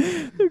die.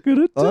 They're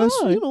gonna die. Us,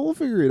 we'll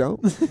figure it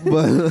out. But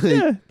like,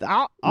 Yeah.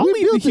 I'll we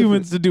leave the built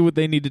humans to do what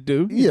they need to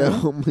do. you yeah.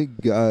 know? Oh my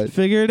god.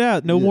 Figure it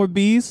out. No Yeah. more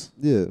bees,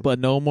 Yeah. but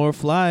no more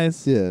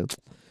flies. Yeah.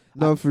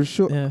 No, for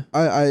sure. Yeah.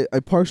 I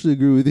partially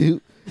agree with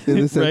you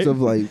in the sense Right?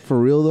 of like, for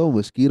real though,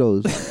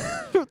 mosquitoes.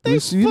 They You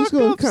just fuck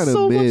go up kinda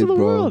so much mid, of the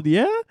bro. world.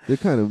 Yeah. They're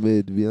kind of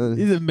mid, to be honest.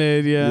 He's a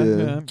mid. Yeah. Yeah.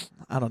 Yeah.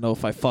 I don't know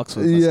if I fucks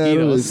with Yeah, I don't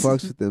really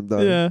mosquitoes. fucks with them,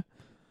 dog.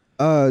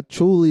 Yeah.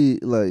 Truly,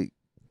 like,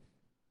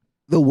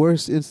 the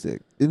worst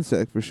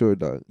insect for sure,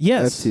 dog.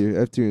 Yes.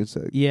 F tier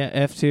insect. Yeah.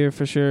 F tier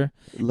for sure.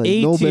 Like,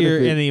 A no tier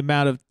benefit. in the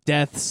amount of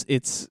deaths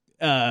it's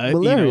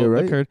Malaria,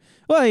 right? occurred.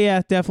 Well,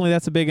 yeah, definitely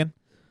that's a big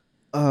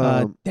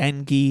one.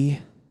 Dengue,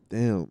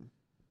 Damn.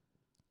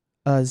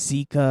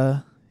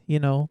 Zika,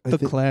 the I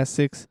think-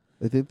 classics.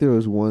 I think there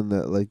was one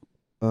that like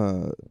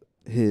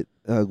hit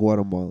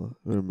Guatemala.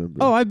 I remember.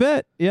 Oh, I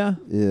bet. Yeah.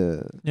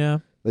 yeah. Yeah.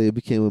 Like it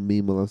became a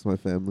meme amongst my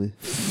family.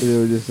 They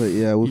were just like,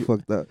 "Yeah, we You-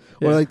 fucked up,"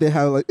 Yeah. or like they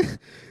have like,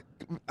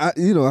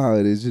 you know how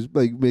it is, just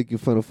like making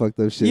fun of fucked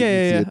up shit. Yeah,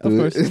 and yeah, see it of through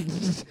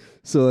course. it.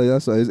 So like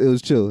that's why it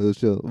was chill. It was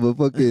chill. But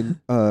fucking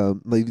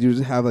like you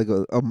just have like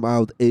a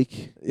mild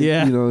ache.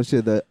 Yeah. You know and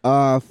shit that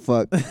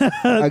fuck.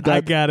 I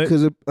got it.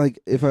 Because like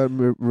if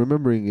I'm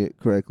remembering it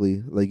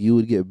correctly, like you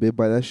would get bit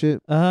by that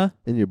shit Uh-huh.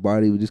 and your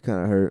body would just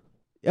kind of hurt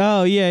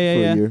Oh, yeah, for yeah,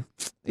 a yeah. year.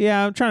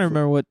 Yeah, I'm trying to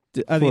remember what.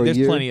 I For think a there's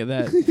year. plenty of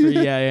that.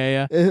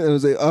 Yeah. And it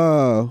was like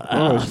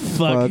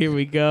Fuck, here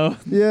we go.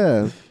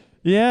 Yeah.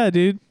 Yeah,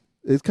 dude.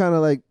 It's kind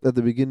of like at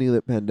the beginning of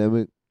the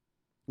pandemic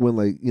when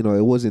like, it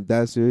wasn't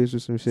that serious or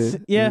some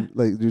shit. Yeah. And,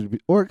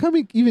 like or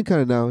coming even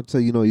kind of now. So,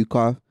 you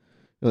cough.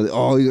 Like,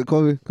 oh, you got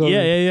COVID?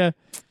 Yeah.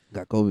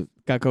 Got COVID.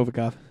 Got COVID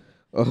cough.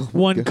 Oh,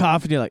 One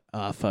cough and you're like,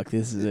 oh, fuck,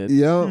 this is it.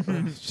 Yeah.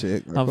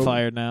 Shit. I'm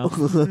fired now.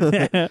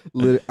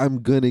 Literally,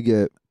 I'm gonna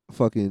get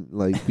fucking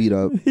like beat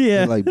up.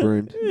 Yeah. And, like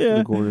burned in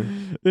the corner.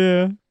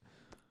 Yeah.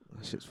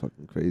 That shit's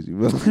fucking crazy,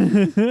 bro.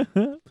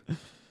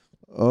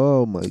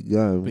 Oh my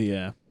god. But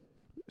yeah.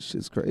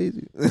 Shit's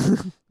crazy.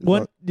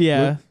 What?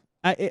 Yeah.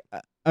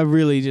 I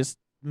really just,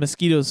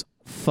 mosquitoes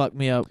fuck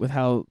me up with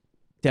how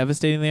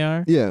devastating they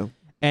are. Yeah.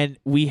 And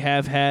we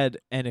have had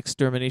an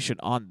extermination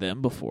on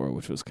them before,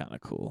 which was kind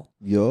of cool.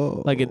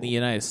 Yo. Like in the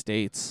United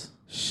States.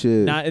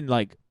 Shit. Not in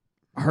like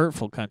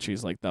hurtful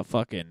countries like the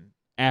fucking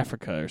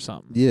Africa or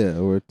something. Yeah.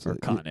 Or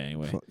continent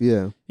anyway.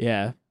 Yeah.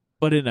 Yeah.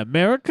 But in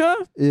America,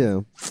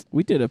 Yeah.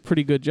 we did a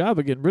pretty good job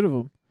of getting rid of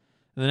them.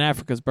 And then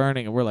Africa's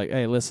burning, and we're like,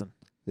 hey, listen,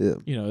 Yeah.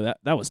 you know,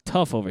 that was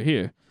tough over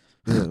here.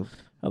 Yeah.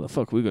 How the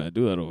fuck are we going to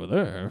do that over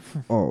there?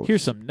 Oh.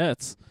 Here's some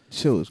nets.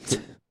 Shit was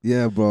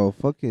yeah, bro.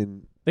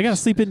 Fucking. They got to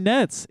sleep in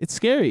nets. It's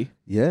scary.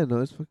 Yeah. No,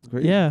 it's fucking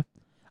crazy. Yeah.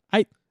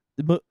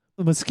 The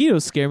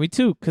mosquitoes scare me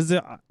too, because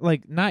they're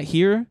like not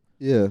here,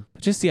 Yeah.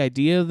 but just the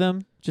idea of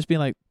them just being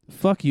like,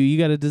 fuck you, you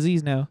got a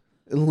disease now.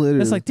 Literally.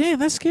 That's like, damn,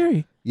 that's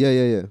scary.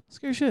 Yeah.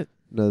 Scary shit.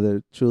 No,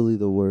 they're truly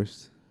the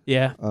worst.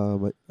 Yeah.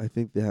 I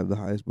think they have the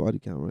highest body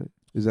count, right?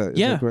 Is that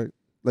Yeah. correct?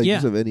 Like Yeah.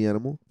 just of any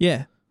animal?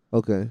 Yeah.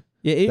 Okay.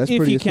 Yeah. That's if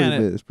pretty. you It's pretty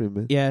can. mid. It's pretty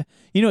mid. Yeah.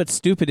 You know what's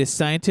stupid is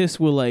scientists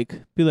will like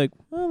be like,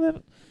 well,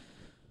 then,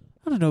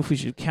 I don't know if we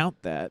should count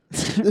that,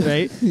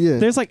 right? Yeah.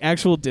 There's like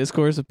actual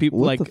discourse of people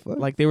What the fuck?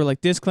 like they were like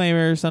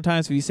disclaimer.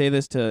 Sometimes if you say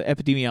this to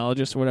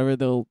epidemiologists or whatever,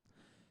 they'll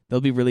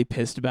be really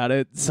pissed about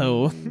it.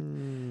 So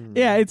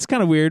yeah, it's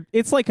kind of weird.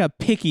 It's like a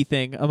picky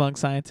thing among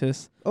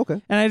scientists.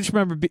 Okay. And I just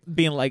remember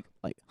being like,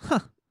 huh,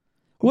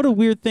 what a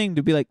weird thing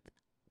to be like.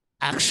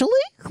 Actually,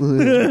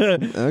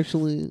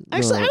 Actually, I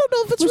don't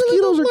know if it's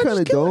mosquitoes really are kind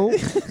of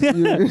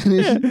dope.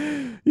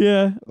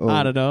 Yeah, Oh,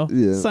 I don't know.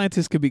 yeah.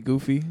 Scientists could be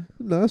goofy.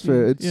 No, that's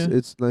fair. It's Yeah.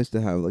 it's nice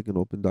to have like an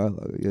open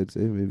dialogue. I'd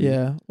say maybe.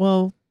 Yeah.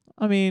 Well,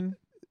 I mean,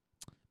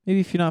 maybe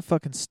if you're not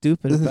fucking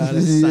stupid about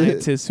it, Yeah.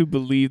 scientists who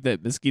believe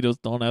that mosquitoes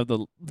don't have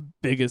the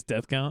biggest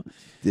death count.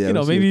 Yeah. You know,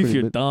 that's maybe if pretty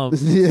you're mid. dumb.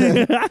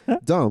 Yeah.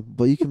 Dumb,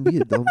 but you can be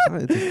a dumb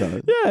scientist,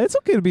 dog. Yeah, it's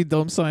okay to be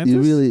dumb scientist.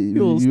 You really, You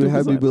little you stupid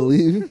have me scientist.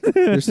 believe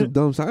there's some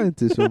dumb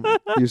scientists from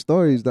your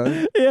stories, dog.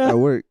 Yeah. At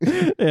work.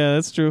 Yeah,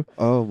 that's true.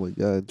 Oh my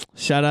god.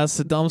 Shout outs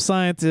to dumb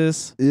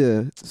scientists.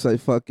 Yeah. It's like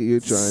fuck it, you're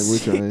trying, we're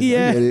trying.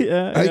 Yeah, I get it.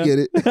 yeah, I yeah. get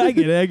it. I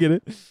get it. I get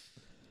it.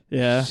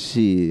 Yeah.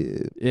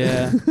 Shit.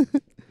 Yeah.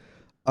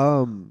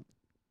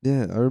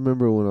 Yeah, I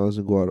remember when I was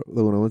in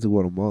when I went to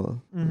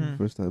Guatemala Mhm.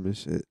 first time and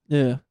shit.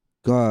 Yeah.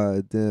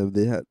 God damn,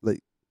 they had like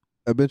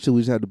eventually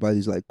we just had to buy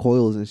these like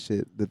coils and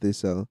shit that they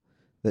sell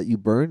that you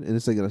burn and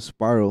it's like in a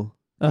spiral,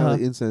 kind of Uh-huh.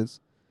 like incense,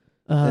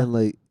 Uh-huh. and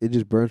like it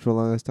just burns for a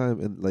long ass time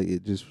and like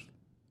it just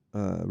I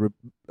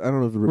don't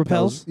know if it repels.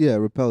 Repels? Yeah,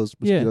 repels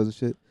Yeah. mosquitoes and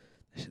shit.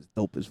 That shit's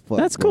dope as fuck.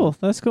 That's bro. cool.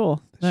 That's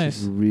cool. That Nice.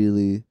 shit's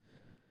really,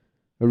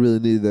 I really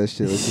needed that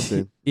shit. Like the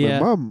thing. Yeah.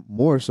 My mom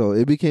more so.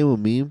 It became a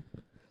meme.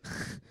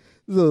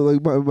 So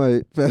like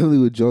my family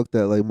would joke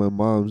that like my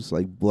mom's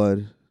like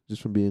blood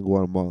just from being in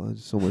Guatemala,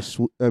 just so much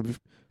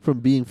from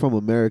being from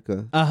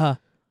America, Uh-huh.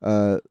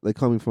 like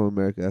coming from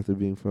America after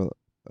being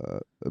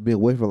being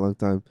away for a long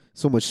time,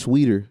 so much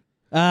sweeter.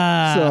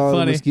 Ah, so all the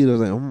funny. mosquitoes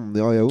like,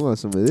 oh yeah, we want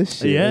some of this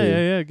shit. Yeah, right yeah,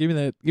 here." yeah.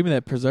 Give me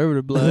that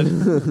preservative blood.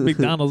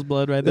 McDonald's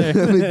blood right there.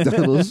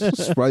 McDonald's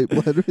Sprite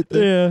blood right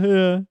there.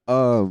 Yeah,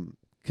 yeah.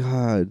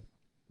 God,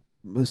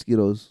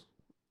 mosquitoes.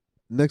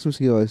 Next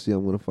mosquito I see,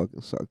 I'm gonna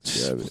fucking suck. the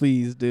shit out of it.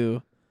 Please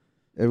do.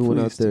 Everyone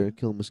out Please there,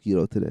 kill a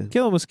mosquito today.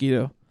 Kill a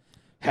mosquito.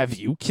 Have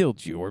you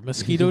killed your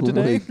mosquito Oh my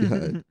today?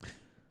 God.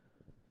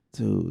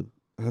 Dude,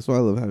 that's why I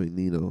love having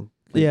Nino.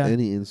 'Cause Yeah.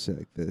 any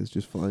insect that is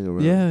just flying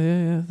around,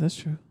 Yeah. That's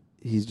true.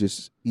 he's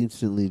just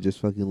instantly just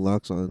fucking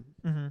locks on.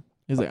 Mm-hmm.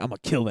 He's like, I'm gonna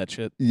kill that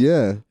shit.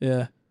 Yeah.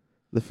 Yeah.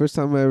 The first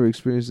time I ever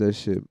experienced that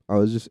shit, I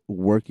was just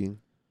working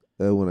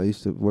when I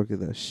used to work at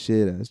that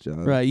shit ass job.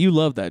 Right. You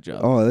love that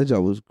job. Oh, that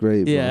job was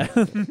great, bro. yeah.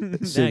 now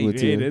you Sigma hate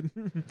team.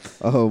 it.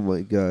 Oh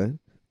my God.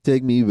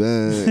 Take me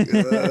back.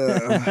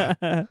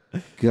 Ugh.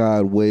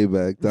 God, way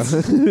back. dog.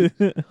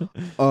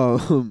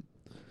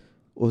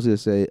 What was I gonna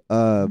say?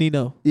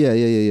 Nino.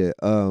 Yeah.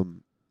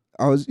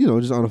 I was,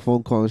 just on a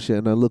phone call and shit,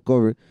 and I look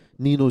over.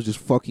 Nino's just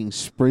fucking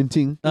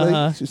sprinting,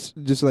 Uh-huh. like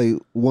just like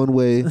one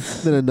way,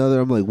 then another.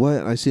 I'm like, what?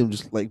 And I see him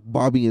just like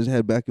bobbing his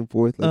head back and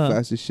forth, like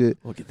fast as shit.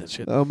 Look at that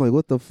shit. I'm like,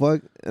 what the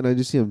fuck? And I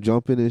just see him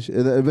jumping and shit.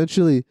 And then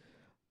eventually,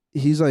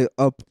 he's like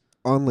up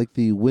on like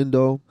the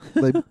window,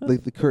 like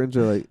like the curtains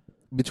are like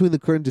between the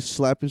curtains, just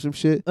slapping some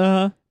shit.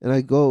 Uh-huh. And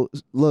I go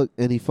look,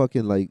 and he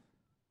fucking like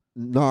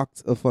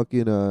knocked a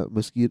fucking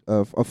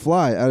mosquito, a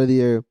fly out of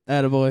the air.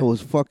 Attaboy. and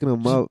was fucking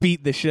him Just up.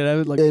 beat the shit out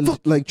of it. Like, And fuck.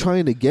 like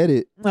trying to get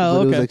it, Oh, but it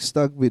was okay. like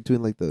stuck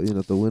between like the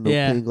the window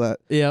Yeah. pane glass.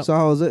 Yeah. So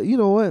I was like, you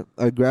know what?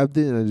 I grabbed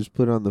it and I just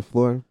put it on the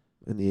floor,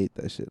 and he ate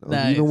that shit. I was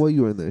like, you know Nice. what?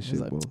 You were in that He's shit,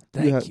 like, bro.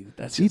 Thank you.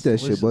 That's Eat just that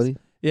delicious. shit, buddy.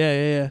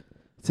 Yeah.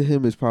 To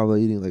him, it's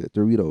probably eating like a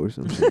Dorito or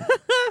some shit.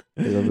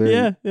 Like a very-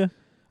 Yeah.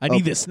 I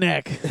need this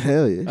snack.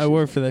 Hell yeah. I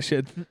work for that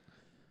shit.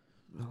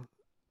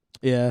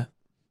 Yeah.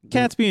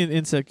 Cats being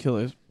insect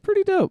killers,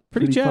 pretty dope.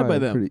 Pretty Chad by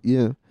them.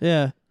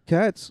 Yeah.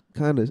 Cats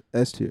kind of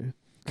S tier.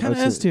 Kind of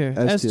S tier.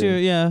 S tier.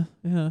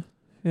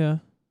 Yeah.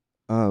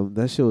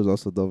 That show was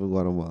also dope in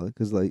Guatemala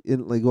because like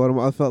in like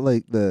Guatemala, I felt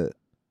like the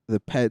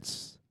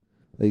pets,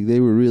 like they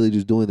were really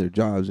just doing their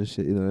jobs and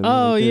shit. You know what I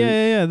mean? Oh like,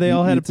 yeah. They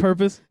all had a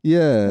purpose.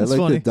 Yeah, That's like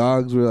funny. the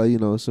dogs were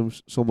like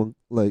someone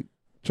like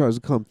tries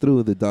to come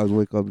through, the dogs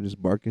wake up and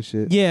just bark and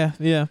shit. Yeah.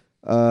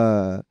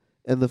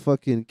 And the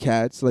fucking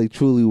cats like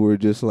truly were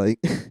just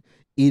like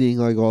eating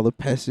like all the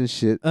pests and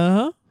shit.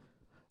 I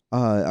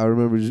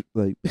remember just,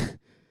 like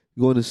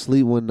going to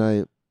sleep one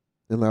night,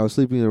 and I was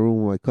sleeping in a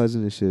room with my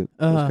cousin and shit.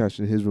 I was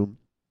crashing in his room,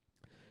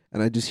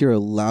 and I just hear a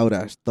loud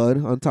ass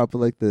thud on top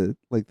of like the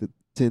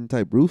tin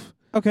type roof.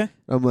 Okay.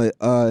 I'm like,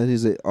 and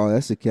he's like, oh,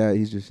 that's a cat.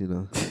 He's just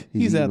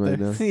he's out right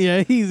there. now.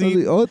 Yeah, he's eating.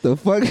 Like, oh, what the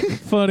fuck?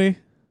 Funny.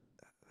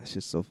 That's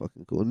just so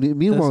fucking cool.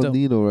 Meanwhile,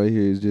 Nino right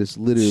here is just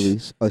literally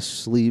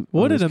asleep.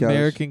 What on an his couch.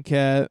 American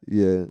cat.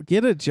 Yeah.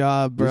 Get a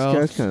job, bro.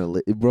 This cat's kind of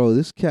lit. Bro,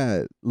 this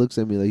cat looks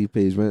at me like he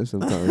pays rent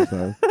sometimes.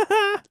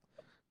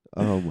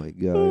 Oh my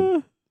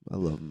God. I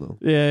love him though.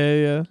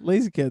 Yeah.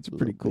 Lazy cats are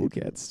pretty cool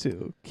cats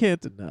too.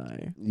 Can't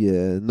deny.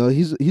 Yeah. No,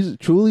 he's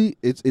truly,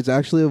 it's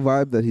actually a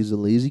vibe that he's a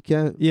lazy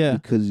cat. Yeah.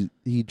 Because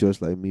he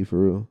just like me for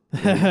real.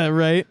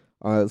 Right?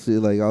 Honestly,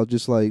 like I'll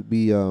just like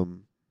be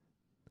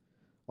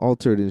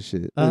altered and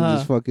shit. And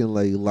just fucking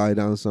like lie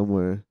down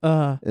somewhere.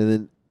 And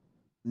then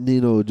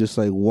Nino would just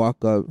like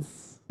walk up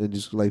and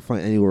just like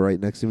find anywhere right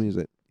next to me. He's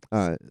like,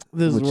 all right.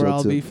 This is where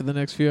I'll be for the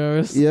next few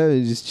hours. Yeah,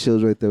 he just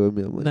chills right there with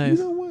me. I'm like, nice.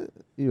 You know what?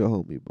 You're a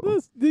homie, bro.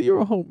 You're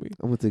a homie.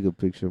 I'm gonna take a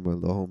picture of my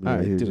little homie all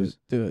right here. Do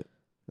it.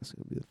 That's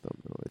gonna be the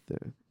thumbnail right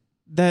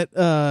That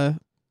there.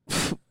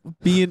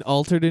 being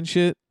altered and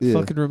shit Yeah.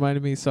 fucking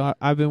reminded me. So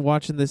I've been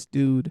watching this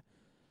dude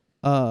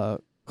called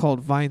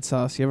Vine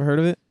Sauce. You ever heard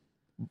of it?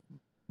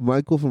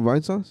 Michael from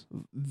Vine Sauce?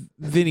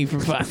 Vinny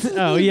from Vine.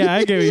 Oh yeah,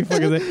 I get what you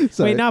fucking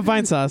say. Wait, not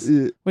Vine Sauce.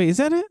 Yeah. Wait, is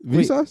that it?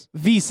 Vsauce?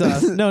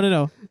 Vsauce.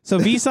 No. So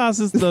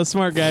Vsauce is the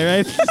smart guy,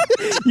 right?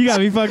 You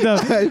got me fucked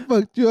up. I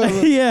fucked you up.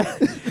 Yeah.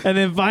 And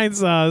then Vine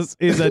Sauce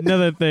is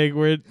another thing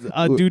where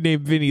a dude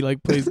named Vinny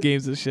like plays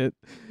games and shit.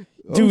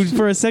 Dude,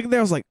 for a second there,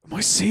 I was like, am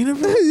I saying it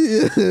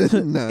right? Yeah,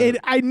 nah. And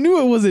I knew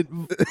it wasn't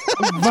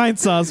Vine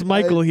Sauce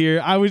Michael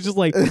here. I was just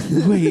like,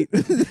 wait,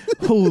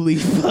 holy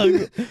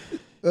fuck.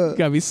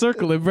 Got me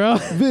circling, bro.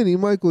 Vinny,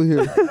 Michael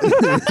here.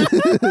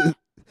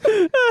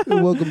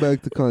 Welcome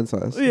back to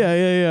Conscious.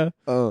 Yeah.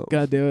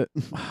 God damn it.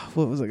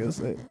 What was I going to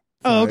say?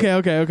 Oh,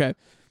 okay.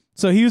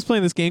 So he was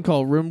playing this game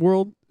called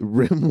RimWorld.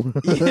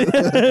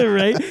 RimWorld.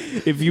 Right?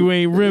 If you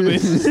ain't rimming,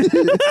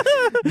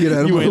 get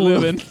out of you my ain't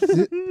world. living.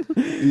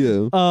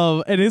 Yeah.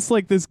 And it's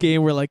like this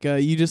game where like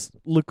you just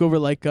look over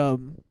like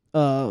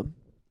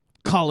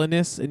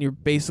colonists and you're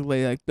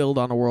basically like build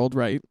on a world,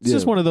 right? It's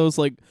just one of those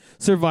like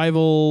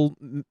survival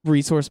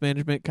resource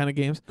management kind of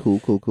games.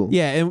 Cool.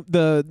 Yeah, and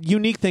the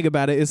unique thing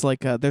about it is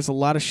like there's a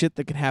lot of shit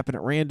that can happen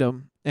at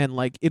random, and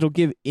like it'll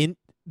give in.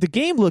 The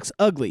game looks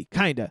ugly,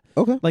 kinda.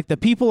 Okay. Like the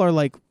people are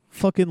like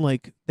fucking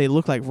like they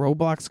look like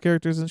Roblox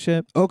characters and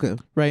shit. Okay.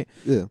 Right.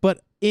 Yeah. But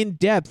in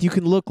depth, you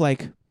can look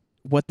like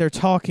what they're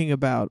talking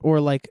about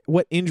or like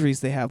what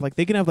injuries they have. Like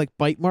they can have like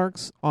bite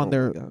marks on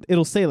their.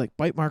 It'll say like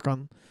bite mark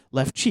on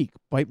left cheek,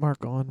 bite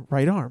mark on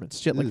right arm, and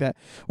shit like that,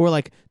 or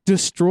like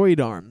destroyed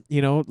arm.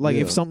 You know, like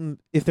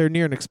if they're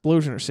near an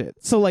explosion or shit.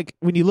 So like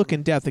when you look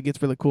in depth, it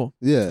gets really cool.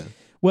 Yeah.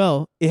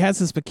 Well, it has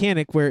this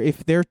mechanic where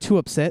if they're too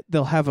upset,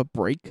 they'll have a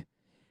break,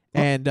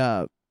 and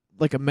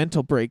like a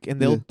mental break, and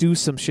they'll do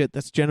some shit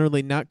that's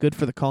generally not good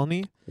for the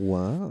colony.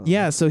 Wow.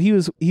 Yeah. So he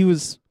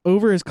was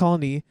over his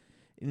colony,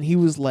 and he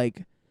was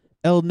like.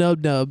 El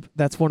Nub Nub,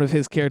 that's one of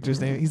his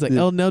characters' name. He's like,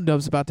 El Nub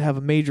Nub's about to have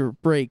a major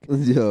break.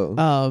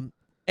 Yo.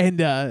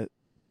 And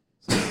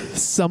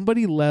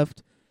somebody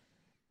left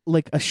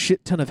like a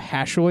shit ton of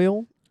hash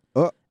oil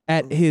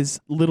at his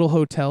little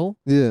hotel.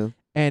 Yeah.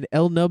 And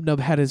El Nub Nub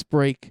had his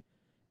break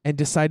and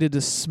decided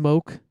to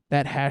smoke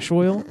that hash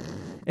oil.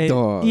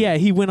 And yeah,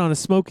 he went on a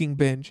smoking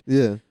binge.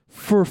 Yeah.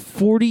 For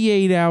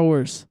 48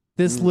 hours.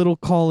 This little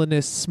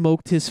colonist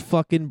smoked his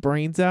fucking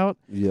brains out.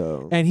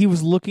 Yo. And he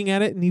was looking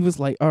at it and he was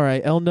like, all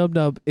right, El Nub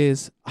Nub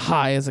is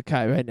high as a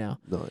kite right now.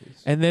 Nice.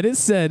 And then it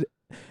said,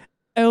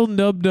 El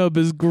Nub Nub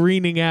is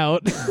greening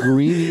out.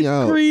 Greening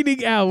out.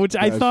 Greening out, which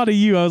I thought of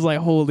you. I was like,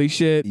 holy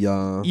shit.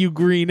 Yeah. You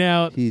green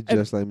out. He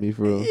just like me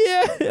for real.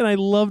 Yeah. And I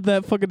loved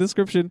that fucking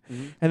description.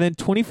 And then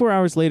 24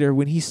 hours later,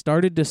 when he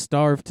started to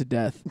starve to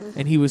death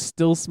and he was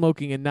still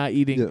smoking and not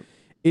eating,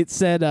 it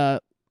said,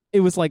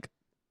 it was like,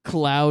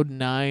 Cloud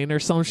 9 or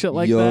some shit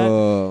like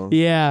that.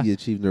 Yeah. He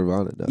achieved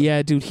Nirvana now.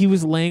 Yeah, dude. He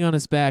was laying on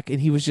his back and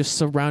he was just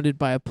surrounded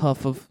by a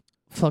puff of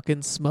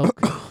fucking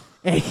smoke.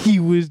 And he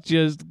was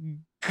just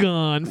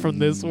gone from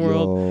this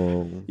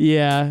world.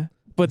 Yeah.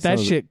 But that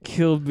shit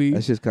killed me.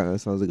 That shit kind of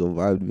sounds like a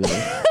vibe to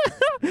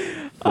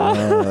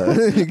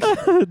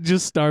me.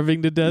 Just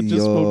starving to death,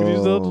 just smoking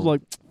yourself. Just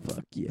like,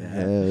 fuck yeah.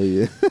 Hell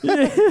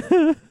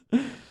yeah.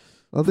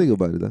 I'll think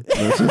about it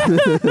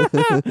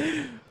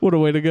then. What a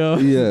way to go.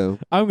 Yeah.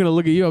 I'm going to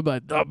look at you. I'm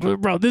like, oh,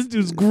 bro, this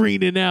dude's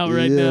greening out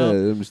right now. Yeah,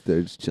 I'm just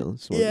there just chilling.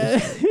 Yeah,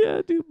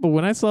 yeah, dude. But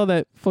when I saw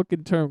that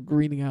fucking term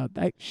greening out,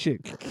 that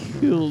shit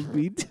killed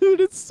me,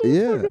 dude. It's so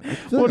Yeah.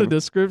 what a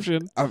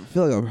description. I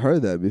feel like I've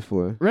heard that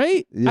before.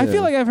 Right? Yeah. I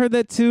feel like I've heard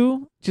that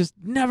too, just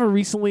never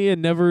recently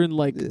and never in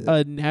like Yeah.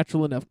 a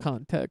natural enough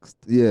context.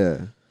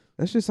 Yeah.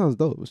 That shit sounds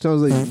dope. It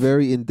sounds like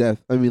very in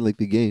depth. I mean, like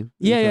the game.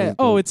 It Yeah, yeah. sounds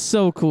Oh, dope. it's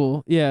so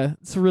cool. Yeah,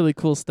 it's really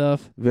cool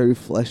stuff. very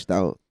fleshed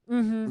out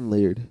Mm-hmm. and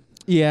layered.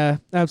 Yeah,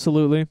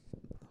 absolutely.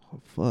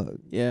 Oh, fuck.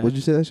 Yeah. What'd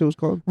you say that shit was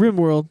called?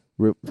 RimWorld.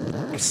 Rip.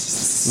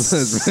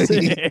 That's right.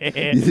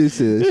 You did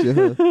say that shit,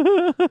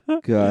 huh?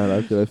 God,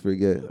 how could I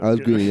forget? I was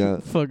greening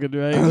out. Fucking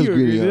right. I was You were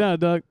greening greening out,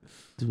 dog.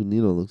 Dude,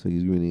 Nino looks like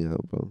he's greening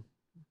out, bro.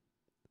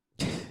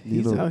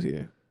 He's Nino- out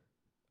here.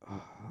 I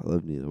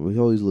love Nino. He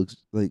always looks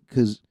like,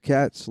 because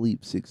cats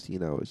sleep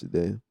 16 hours a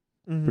day,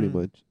 pretty Mhm.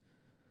 much.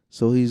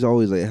 So he's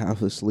always like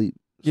half asleep.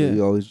 So Yeah.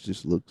 he always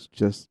just looks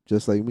just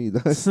like me.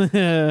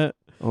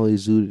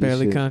 Always zooted.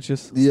 Barely shit.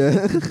 conscious.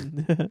 Yeah.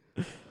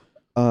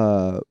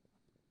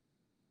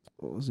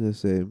 What was I gonna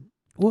say?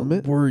 What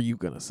meant- were you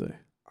gonna say?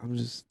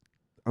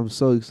 I'm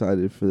so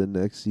excited for the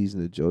next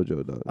season of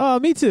JoJo, dog. Oh,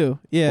 me too.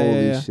 Yeah,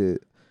 Holy yeah,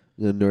 shit.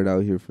 I'm gonna nerd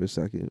out here for a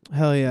second. yeah.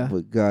 Hell yeah.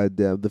 But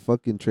goddamn, the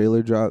fucking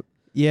trailer dropped.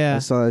 I Yeah.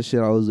 saw that shit.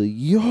 I was like,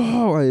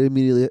 yo! I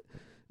immediately, it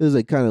was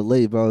like kind of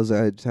late, but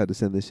I just had to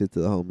send this shit to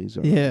the homies.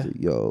 I was Yeah. like,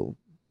 yo,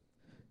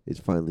 it's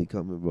finally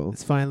coming, bro.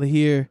 It's finally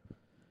here.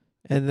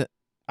 And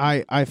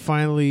I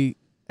finally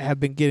have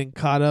been getting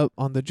caught up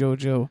on the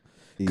JoJo.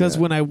 Because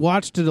Yeah. when I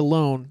watched it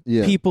alone,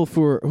 Yeah. people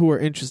who are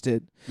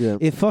interested, Yeah.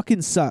 it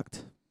fucking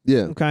sucked.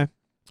 Yeah. Okay?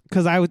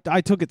 Because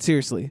I took it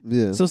seriously.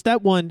 Yeah. So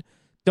step one,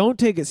 don't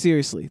take it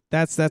seriously.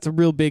 That's a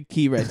real big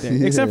key right there.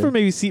 Yeah. Except for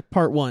maybe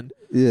part one.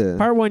 Yeah.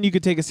 Part one, you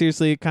could take it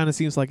seriously. It kind of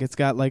seems like it's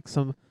got like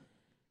some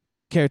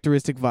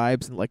characteristic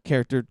vibes and like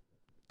character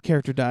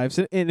dives,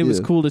 and it was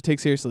Yeah. cool to take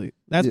seriously.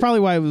 That's Yeah. probably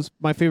why it was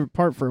my favorite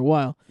part for a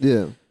while.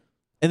 Yeah.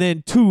 And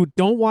then two,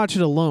 don't watch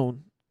it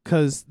alone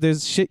because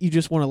there's shit you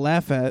just want to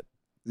laugh at,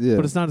 Yeah.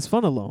 but it's not as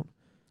fun alone.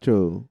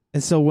 True.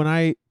 And so when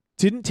I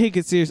didn't take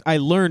it serious, I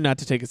learned not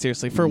to take it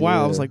seriously. For a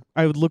while, I was Yeah. like,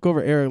 I would look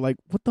over Eric like,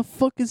 "What the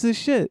fuck is this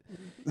shit?"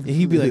 And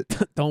he'd be like,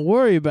 "Don't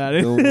worry about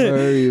it." Don't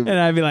worry. And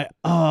I'd be like,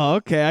 "Oh,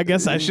 okay. I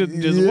guess I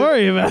shouldn't just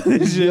worry about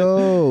this shit."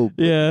 Yo.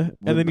 Yeah.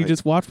 But And then you like-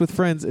 just watch with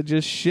friends and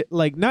just shit,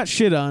 like not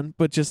shit on,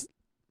 but just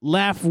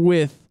laugh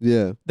with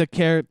Yeah. the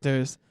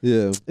characters.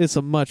 Yeah. It's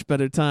a much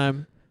better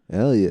time.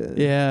 Hell yeah.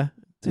 Yeah.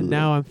 And Dude.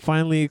 now I'm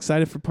finally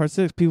excited for part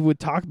 6. People would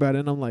talk about it,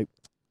 and I'm like,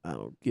 I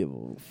don't give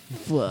a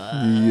fuck.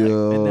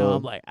 Yo. And now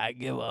I'm like, I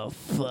give a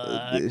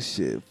fuck. This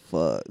shit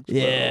fucked. bro.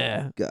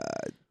 Yeah. God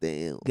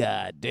damn.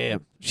 God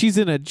damn. She's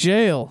in a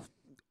jail.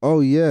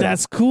 Oh yeah.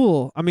 That's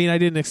cool. I mean, I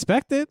didn't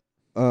expect it.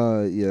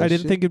 Yeah. I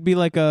didn't think it'd be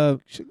like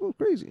a shit go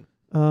crazy.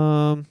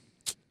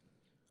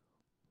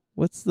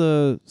 what's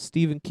the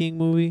Stephen King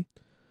movie?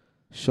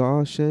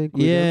 Shawshank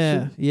Yeah,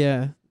 Redemption?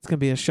 yeah. It's gonna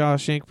be a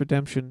Shawshank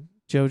Redemption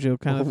JoJo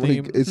kind Oh of my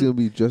theme. God, it's gonna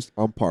be just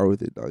on par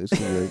with it, dog. It's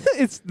gonna be like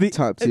It's the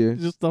top tier.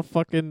 Just the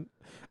fucking.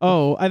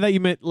 Oh, I thought you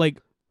meant like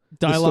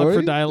dialogue for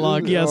story?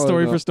 dialogue. Yeah, Oh,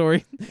 story no. for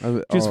story. I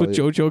mean, Just with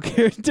yeah. JoJo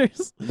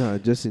characters. Nah,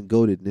 just in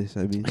goatedness.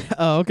 I mean,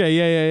 Oh, okay.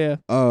 Yeah.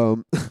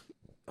 oh,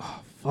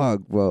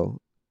 fuck, bro.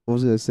 What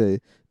was I gonna say?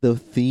 The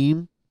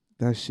theme,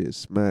 that shit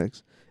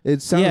smacks.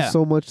 It sounds Yeah.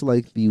 so much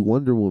like the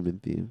Wonder Woman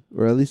theme,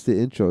 or at least the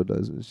intro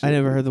does. And shit. I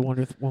never heard the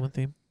Wonder Woman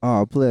theme. Oh,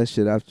 I'll play that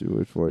shit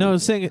afterwards for you. No,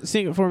 sing it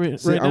for me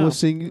Sing- right I'm now. gonna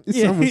sing.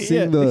 Yeah, I'm gonna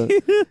sing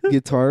the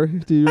guitar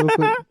to you real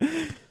quick.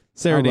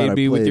 Serenade How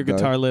me about I with play your it, dog?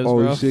 guitar lives, oh,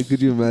 bro. shit,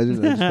 could you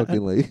imagine? I just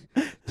fucking like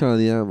turn on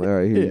the amp. All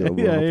right, here you go,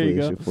 bro. Yeah, I'll here play you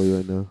this go. shit for you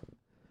right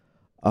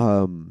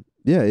now.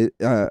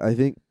 Yeah, I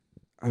think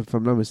if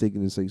I'm not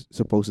mistaken, it's like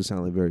supposed to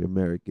sound like very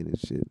American and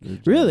shit.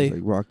 It's Really?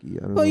 like Rocky.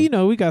 I don't Well, know. you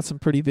know, we got some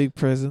pretty big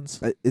prisons.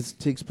 It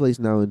takes place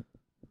now in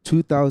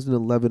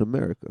 2011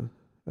 America,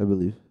 I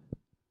believe.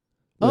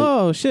 Like,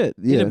 Oh shit!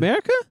 In yeah.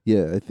 America?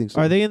 yeah, I think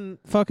so. Are they in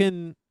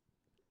fucking?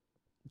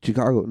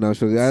 Chicago? No,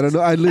 sure. I don't know.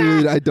 I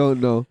literally I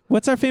don't know.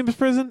 What's our famous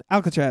prison?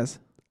 Alcatraz.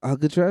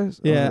 Alcatraz?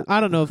 Yeah, I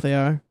don't know if they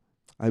are,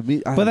 I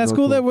mean, I but have that's no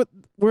cool clue. that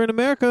we're in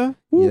America.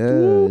 Whoop, Yeah,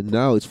 whoop.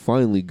 now it's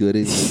finally good.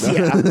 Isn't it?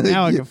 Yeah,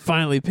 now I Yeah. can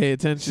finally pay Seeing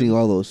attention.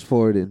 all those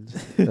Ford and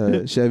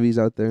Chevys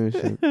out there and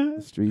shit,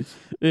 the streets.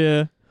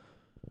 Yeah,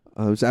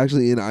 It's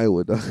actually in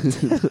Iowa, dog.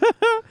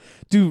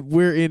 dude,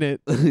 we're in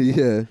it.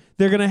 Yeah.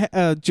 They're gonna.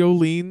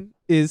 Jolene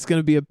is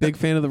gonna be a big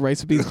fan of the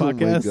Rice and Beans Oh my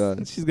podcast.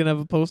 God. She's gonna have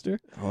a poster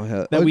Oh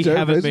hell. that we Jared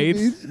haven't made.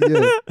 recipes?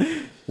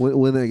 Yeah.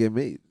 When that get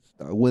made?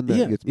 When that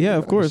yeah, gets made? yeah,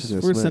 of I'm course. just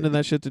gonna We're smack. sending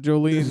that shit to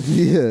Jolene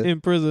Yeah. in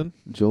prison.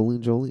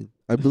 Jolene.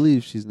 I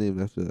believe she's named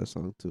after that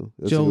song too.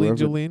 That's like a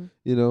reference, Jolene.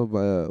 You know,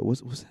 by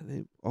what's that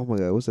name? Oh my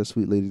god, what's that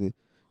sweet lady's name?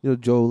 You know,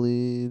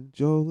 Jolene.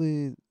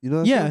 You know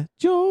that Yeah,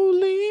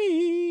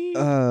 Jolene.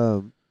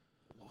 song?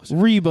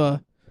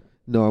 Reba,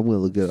 No, I'm gonna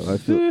look it up. I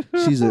feel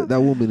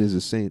that woman is a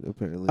saint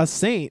apparently. a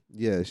saint.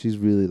 Yeah, she's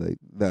really like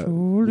that.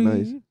 Jolene,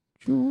 Nice.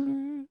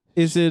 Jolene.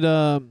 Is it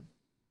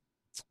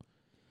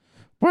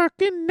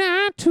working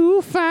 9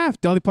 to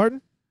 5? Dolly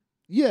Parton?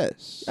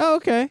 Yes. Oh,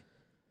 okay.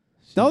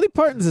 Dolly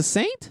Parton's a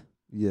saint?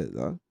 Yeah.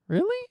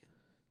 Really?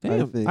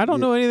 Damn. think, I don't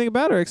yeah. know anything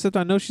about her except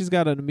I know she's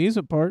got an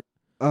amusement park.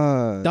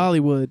 Uh,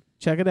 Dollywood.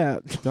 Check it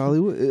out.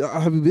 Dollywood.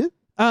 Have you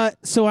been?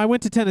 So I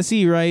went to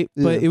Tennessee, right?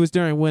 But Yeah. it was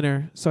during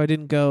winter, so I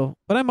didn't go.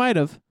 But I might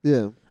have.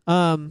 Yeah.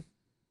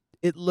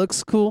 It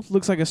looks cool.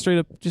 Looks like a straight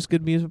up just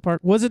good amusement park.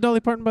 Was it Dolly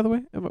Parton, by the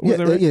way? Was Yeah.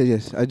 that right?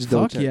 Yes. I just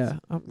double Fuck checked. yeah.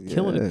 I'm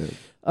killing it.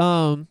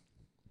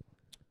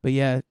 But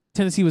yeah,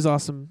 Tennessee was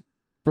awesome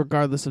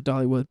regardless of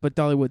Dollywood. But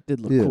Dollywood did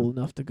look Yeah. cool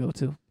enough to go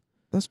to.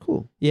 That's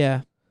cool.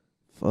 Yeah.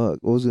 Fuck.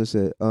 What was I gonna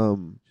say?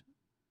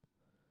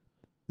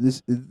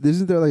 This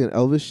isn't there like an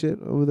Elvis shit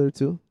over there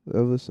too?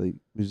 Elvis like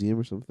museum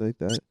or something like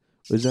that?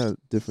 Or is that a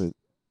different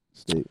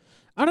state?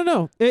 I don't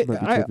know. Might be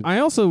tripping. I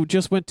also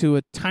just went to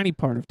a tiny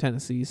part of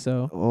Tennessee,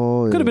 so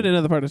Oh, could have yeah. been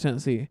another part of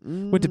Tennessee.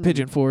 Went to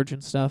Pigeon Forge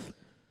and stuff.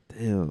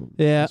 Damn.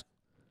 Yeah.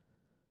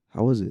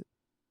 How was it?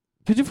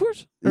 Pigeon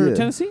Forge? Or Yeah.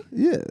 Tennessee?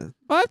 Yeah.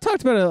 Well, I've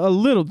talked about it a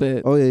little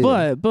bit. Oh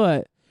yeah.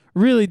 But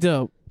really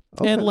dope.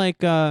 Okay. And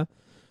like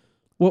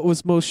what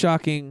was most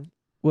shocking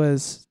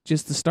was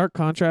just the stark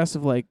contrast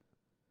of like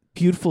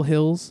beautiful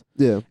hills,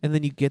 yeah. and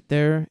then you get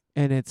there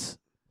and it's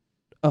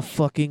a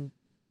fucking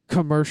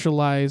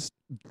commercialized,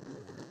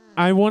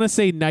 I want to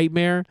say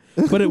nightmare,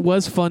 but it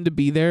was fun to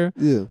be there.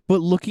 Yeah. But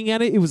looking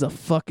at it, it was a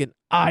fucking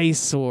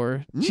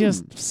eyesore. Mm.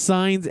 Just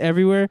signs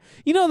everywhere.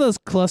 You know those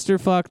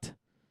clusterfucked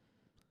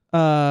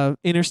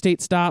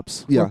interstate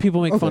stops Yeah. where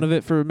people make fun Okay. of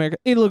it for America?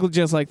 It looked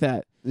just like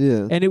that.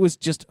 Yeah. And it was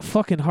just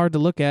fucking hard to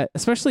look at,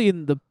 especially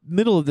in the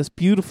middle of this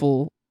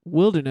beautiful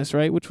wilderness,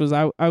 right? Which was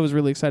I was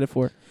really excited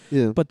for.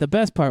 Yeah. But the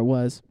best part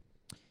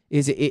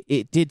is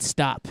it did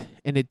stop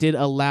and it did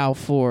allow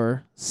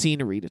for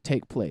scenery to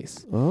take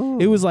place. Oh.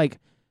 It was like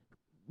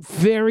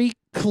very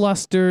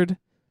clustered,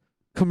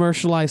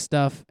 commercialized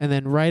stuff, and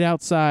then right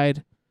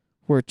outside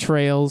were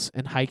trails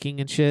and hiking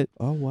and shit.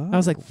 Oh wow. I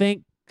was like,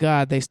 thank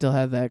God they still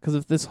have that, because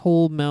if this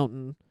whole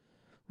mountain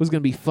was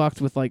gonna be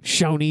fucked with like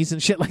Shoney's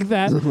and shit like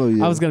that, Oh,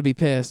 yeah. I was gonna be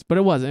pissed. But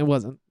it wasn't. It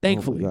wasn't.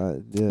 Thankfully. Oh, my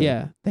God. Yeah.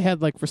 Yeah, they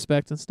had like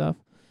respect and stuff.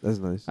 That's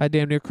nice. I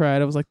damn near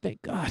cried. I was like,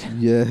 thank God,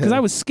 Yeah. because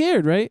I was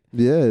scared, right?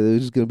 Yeah. It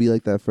was just gonna be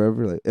like that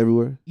forever, like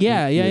everywhere.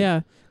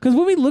 Yeah. Because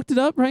when we looked it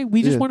up, right,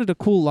 we just Yeah. wanted a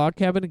cool log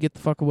cabin to get the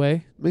fuck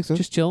away, Makes sense.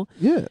 just chill.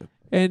 Yeah.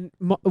 And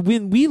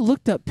when we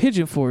looked up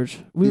Pigeon Forge,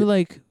 we Yeah. were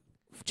like,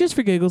 just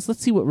for giggles, let's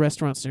see what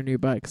restaurants are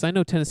nearby, because I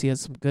know Tennessee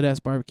has some good ass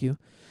barbecue.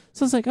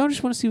 So I was like, I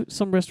just want to see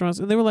some restaurants,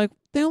 and they were like,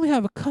 they only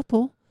have a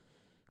couple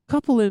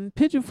in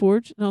Pigeon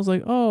Forge, and I was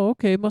like, oh,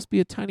 okay, it must be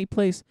a tiny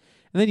place.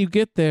 And then you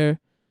get there,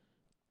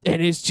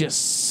 and it's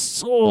just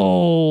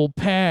so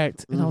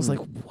packed, and I was like,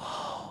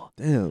 whoa,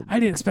 Damn. I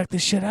didn't expect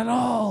this shit at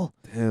all.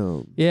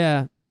 Damn.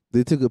 Yeah.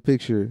 They took a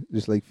picture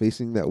just like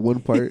facing that one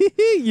part.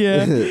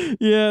 yeah.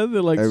 Yeah.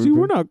 They're like, see, Everything.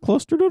 we're not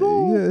clustered at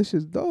all. Yeah, it's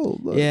just dope.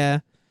 Look. Yeah.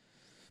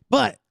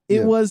 But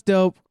it Yeah. was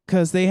dope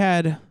because they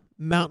had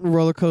mountain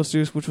roller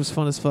coasters, which was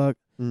fun as fuck.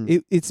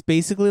 Mm. It's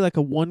basically like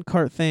a one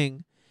cart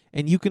thing,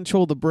 and you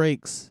control the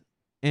brakes,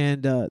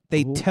 and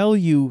they Oh. tell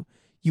you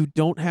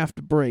don't have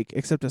to brake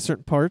except at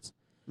certain parts.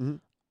 Mhm.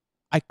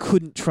 I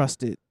couldn't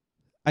trust it.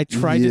 I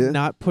tried Yeah. to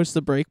not push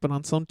the brake, but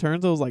on some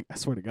turns I was like, I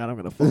swear to God, I'm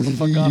gonna fall the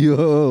fuck off.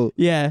 Yo.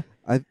 Yeah.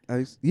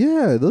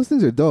 Yeah, those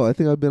things are dope. I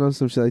think I've been on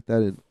some shit like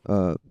that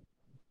in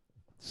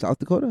South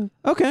Dakota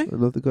Okay. or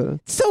North Dakota.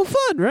 So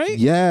fun, right?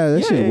 Yeah, that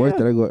Yeah, shit's yeah, worth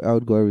yeah. it. I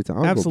would go every time. I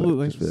would go back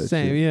Absolutely. just for that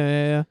Same. shit.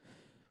 Yeah.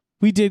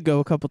 We did go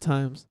a couple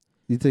times.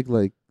 You take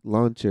like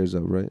lawn chairs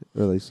up, right?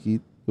 Or like ski.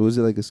 Or was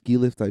it like a ski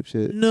lift type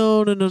shit?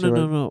 No.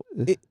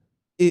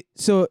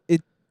 Sure.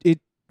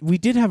 We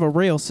did have a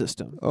rail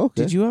system.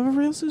 Okay. Did you have a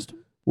rail system?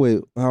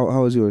 Wait,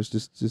 how was yours?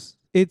 Just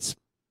It's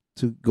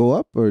to go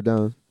up or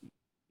down?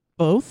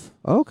 both.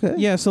 Okay.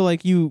 Yeah, so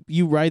like you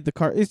ride the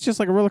car. It's just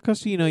like a roller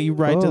coaster. You know, you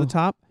ride to Oh. the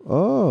top,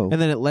 Oh.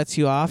 and then it lets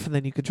you off, and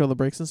then you control the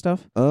brakes and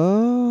stuff.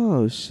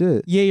 Oh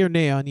shit. Yay or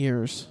nay on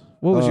yours?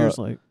 What was yours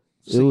like?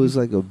 It was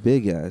like a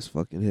big ass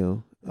fucking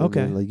hill. And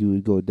Okay. then, like you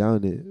would go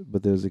down it,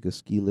 but there's like a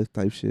ski lift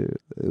type shit.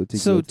 It would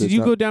take So up to did the you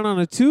top. go down on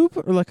a tube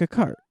or like a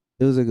cart?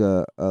 It was like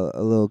a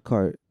little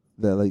cart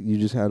that like you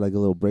just had like a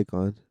little brake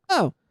on.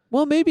 Oh,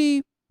 well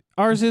maybe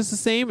ours is the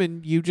same,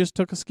 and you just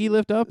took a ski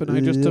lift up, and I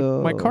just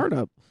took my Yo. cart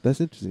up. That's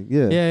interesting.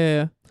 Yeah.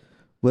 Yeah.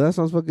 Well, that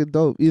sounds fucking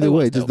dope. Either It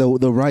was way, just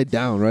the ride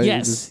down, right?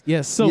 It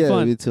Yes, so yeah,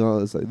 fun. Me too.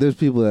 It's like there's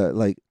people that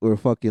like were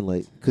fucking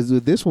like, because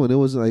with this one it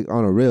wasn't like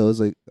on a rail. It was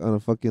like on a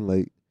fucking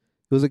like, it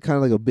was like kind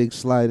of like a big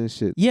slide and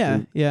shit.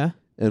 Yeah.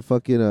 And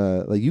fucking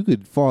like you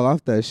could fall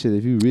off that shit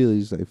if you really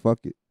just like fuck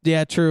it.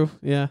 Yeah, true.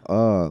 Yeah.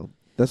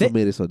 That's what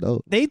made it so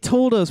dope. They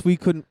told us we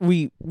couldn't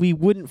we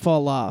wouldn't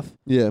fall off.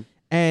 Yeah.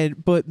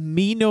 But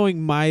me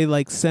knowing my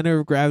like center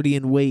of gravity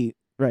and weight,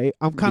 right?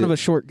 I'm kind of Yeah. a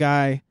short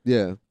guy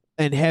Yeah.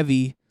 and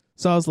heavy.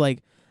 So I was like,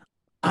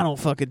 I don't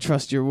fucking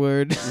trust your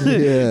word.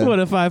 Yeah. What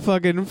if I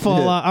fucking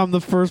fall Yeah. out? I'm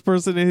the first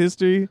person in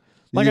history.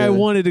 Like Yeah. I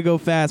wanted to go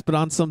fast, but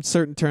on some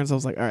certain turns, I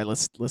was like, all right,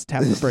 let's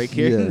tap the brake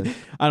here. Yeah.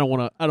 I don't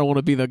want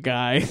to be the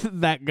guy,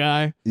 that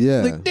guy.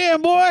 Yeah. Like,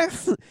 damn boy,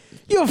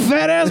 you a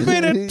fat ass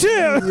made it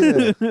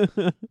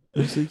too.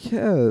 It's like,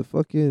 yeah,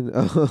 fucking,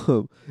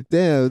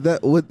 damn. That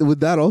would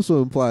that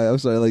also imply? I'm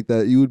sorry, like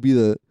that you would be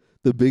the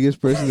biggest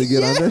person to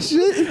get on that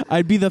shit.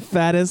 I'd be the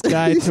fattest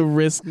guy to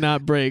risk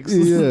not brakes.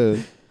 Yeah.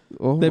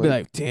 Oh They'd be my-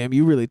 like, damn,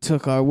 you really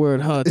took our word,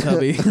 huh,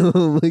 Tubby?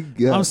 oh my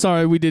god. I'm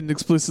sorry we didn't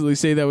explicitly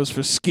say that was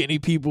for skinny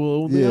people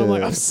only. I'm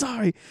like, Yeah. I'm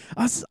sorry.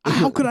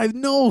 How could I have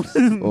known?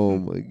 Oh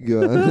my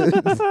god.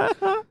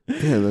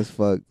 Damn, that's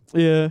fucked.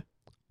 Yeah.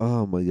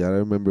 Oh my god. I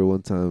remember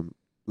one time,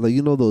 like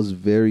those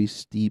very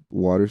steep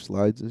water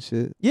slides and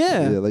shit.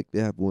 Yeah. Yeah, like they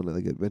have one at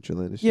like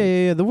Adventureland and shit.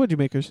 Yeah. The Woodie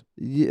Makers.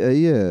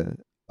 Yeah.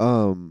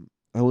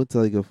 I went to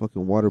like a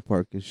fucking water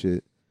park and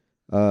shit.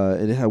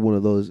 And it had one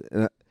of those,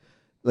 and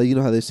like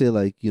how they say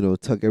like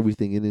tuck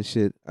everything in and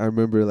shit. I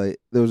remember like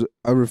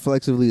I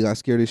reflexively got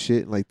scared as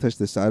shit and like touched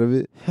the side of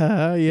it.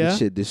 Yeah. And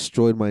shit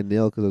destroyed my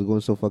nail because I was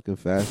going so fucking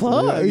fast.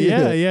 Fuck.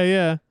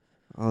 Yeah.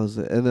 I was,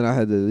 and then I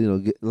had to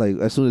get like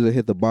as soon as I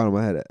hit the bottom,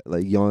 I had to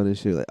like yawn and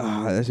shit. Like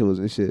that shit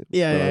wasn't shit.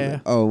 Yeah, And I was yeah.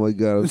 like, oh my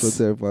god, I'm so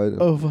terrified.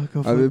 Oh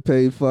fuck. I've been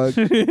paid. Fuck.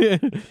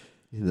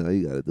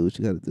 You gotta do what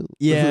you gotta do.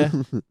 Yeah.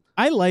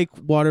 I like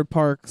water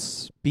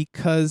parks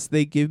because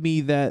they give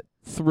me that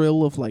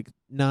thrill of like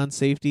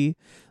non-safety.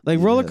 Like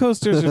roller Yeah.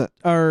 coasters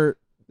are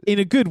in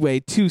a good way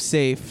too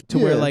safe to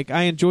where Yeah. like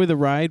I enjoy the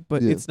ride,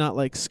 but Yeah. it's not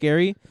like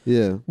scary.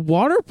 Yeah.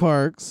 Water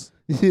parks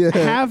Yeah.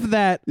 have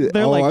that. Yeah.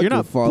 They're Oh, like I you're could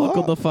not fall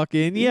buckled the off. fuck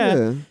in.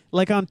 Yeah.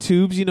 Like on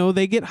tubes,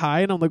 they get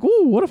high, and I'm like,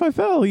 "Ooh, what if I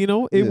fell?" It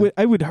Yeah.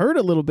 I would hurt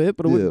a little bit,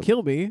 but it wouldn't Yeah.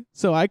 kill me,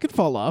 so I could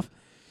fall off.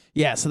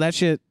 Yeah, so that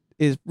shit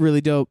is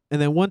really dope.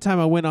 And then one time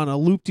I went on a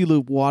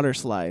loop-de-loop water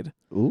slide.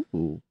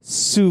 Ooh.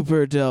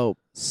 Super dope,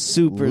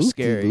 super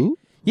scary. Loop-de-loop?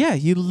 Yeah,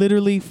 you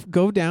literally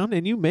go down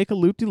and you make a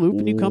loop-de-loop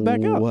and you come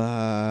back out.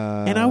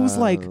 Wow. And I was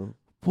like,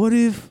 What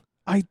if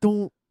I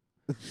don't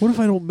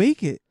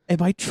make it?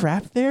 Am I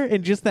trapped there?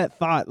 And just that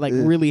thought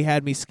really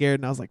had me scared,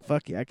 and I was like,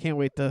 fuck yeah, I can't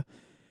wait to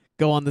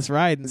go on this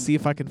ride and see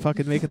if I can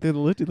fucking make it through the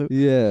loop-de-loop.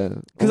 yeah.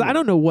 Because I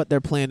don't know what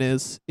their plan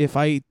is if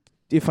I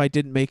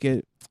didn't make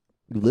it.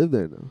 You live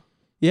there now.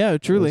 Yeah,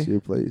 truly. That's your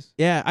place.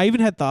 Yeah, I even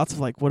had thoughts of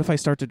like, what if I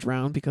start to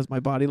drown because my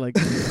body like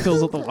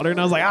fills up the water, and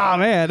I was like, ah,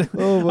 man,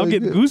 Oh my I'm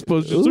getting God.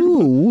 goosebumps. Just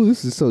Ooh,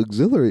 this is so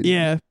exhilarating.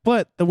 yeah,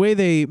 but the way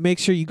they make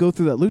sure you go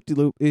through that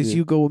loop-de-loop is Yeah.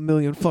 you go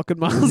 1,000,000 fucking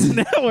miles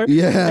an hour,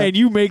 Yeah. and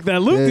you make that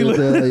And they're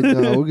loop-de-loop. like,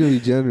 no, we're gonna be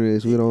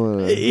generous. We don't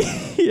want to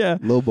Yeah.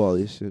 lowball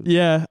this shit.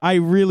 Yeah, I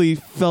really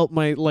felt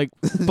my like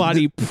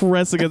body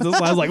press against the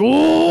slide. I was like,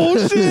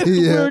 "Oh shit,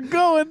 Yeah. we're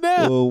going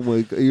now." Oh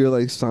my god, you're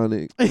like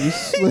Sonic. You're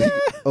just like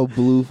a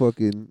blue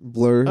fucking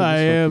blur. I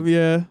am,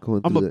 yeah.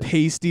 Going I'm through a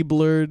pasty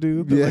blur,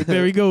 dude. But, Yeah. like,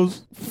 there he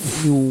goes.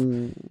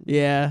 that.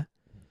 Yeah,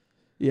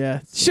 yeah.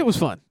 Shit was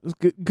fun. It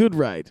was good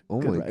ride. Oh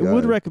Good my ride. I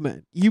would God.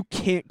 recommend. You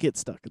can't get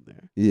stuck in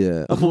there.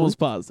 Yeah. I'm almost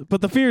positive, but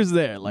the fear's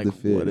there. Like, The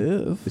fear. what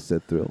if It's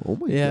that thrill. Oh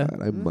my Yeah.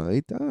 god, I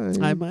might die.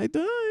 I might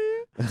die?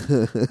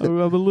 I'm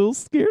a little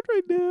scared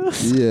right now.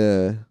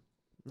 Yeah.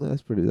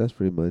 That's pretty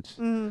much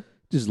Mm.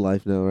 just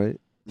life now, right?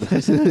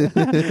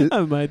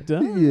 I might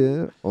die.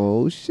 Yeah.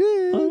 Oh shit.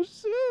 Oh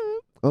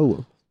shit. Oh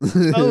well.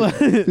 Oh.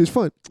 It's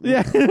fun.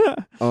 Yeah.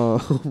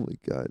 Oh my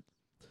god.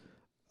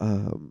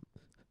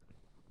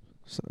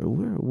 Sorry,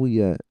 where are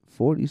we at?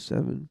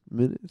 47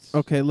 minutes.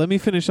 Okay, let me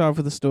finish off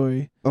with the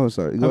story. Oh,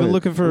 sorry. Go I've been ahead.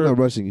 looking for I'm not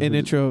rushing you. An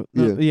intro.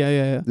 No,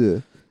 yeah. Yeah.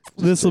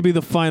 This will be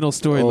the final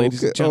story,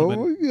 ladies and Okay. gentlemen.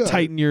 Oh my god.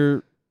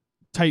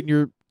 Tighten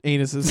your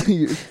anuses.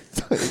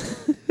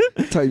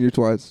 Tighten your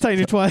twats. Tighten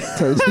your twat.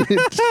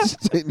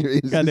 Tighten your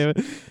anuses. God damn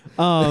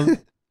it.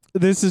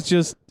 This is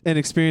just an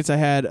experience I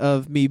had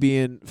of me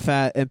being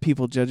fat and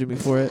people judging me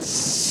for it.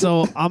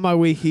 So on my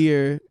way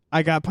here,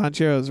 I got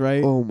pancheros,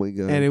 right? Oh my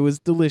god. And it was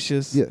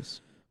delicious.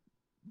 Yes.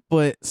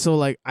 But so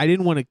like I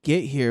didn't want to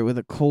get here with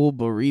a cold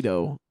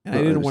burrito, and I No,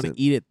 I didn't want to understand.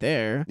 eat it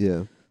there.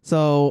 Yeah.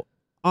 So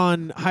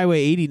on Highway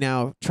 80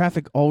 now,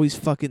 traffic always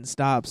fucking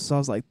stops. So I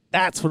was like,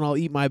 that's when I'll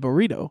eat my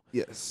burrito,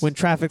 Yes. when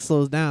traffic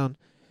slows down.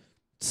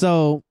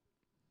 So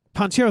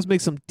Pancheros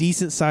make some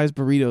decent sized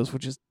burritos,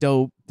 which is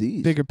dope.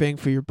 These. Bigger bang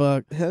for your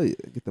buck. Hell yeah.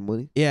 Get the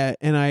money. Yeah,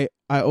 and I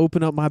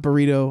open up my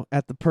burrito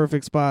at the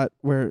perfect spot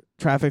where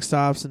traffic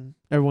stops and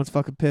everyone's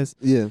fucking pissed.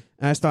 Yeah.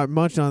 And I start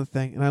munching on the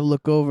thing, and I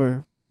look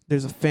over.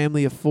 There's a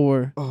family of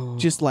 4 Oh.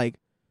 just like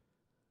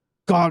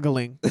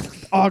ogling.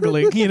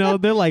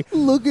 They're like,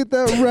 Look at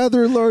that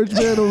rather large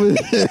man over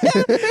there.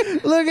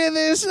 look at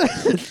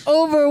this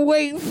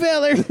overweight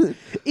feller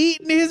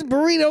eating his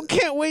burrito.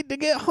 Can't wait to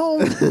get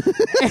home.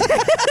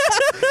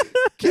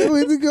 Can't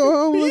wait to go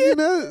home looking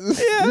at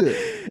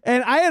Yeah.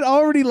 And I had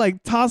already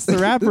like tossed the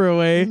wrapper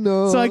away,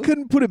 No. so I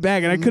couldn't put it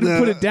back, and I couldn't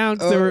put it down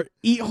because there were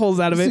eat holes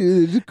out of it.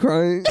 You're just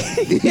crying.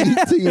 You're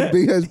taking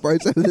big ass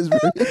bites out of this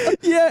burrito.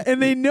 Yeah,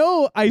 and they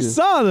know I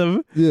saw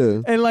them,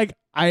 Yeah. and like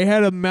I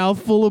had a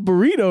mouthful of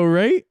burrito,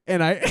 right?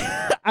 And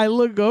I I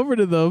look over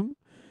to them,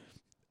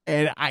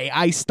 and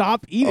I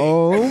stop eating.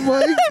 Oh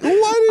my!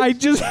 What? I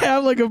just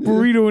have like a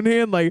burrito in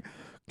hand, like,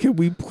 can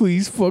we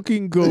please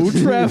fucking go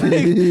traffic?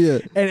 Yeah.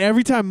 And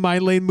every time my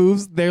lane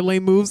moves, their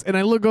lane moves, and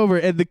I look over,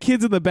 and the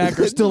kids in the back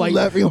are still like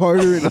laughing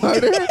harder and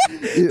harder.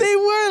 They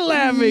were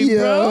laughing, bro.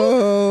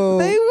 Yo.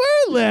 They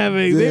were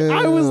laughing.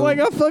 I was Damn. like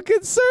a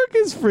fucking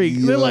circus freak.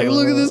 They're like, Yo.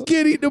 look at this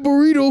kid eating a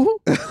burrito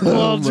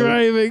while my-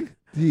 driving.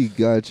 You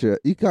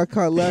got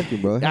caught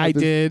laughing, bro. I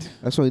did.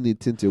 That's why you need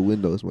tinted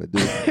windows, my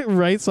dude.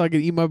 Right, so I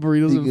can eat my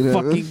burritos You in can have-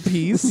 fucking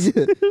peace.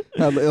 Yeah.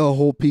 Have like, a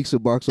whole pizza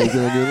box open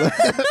on your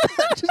lap.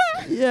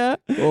 Yeah.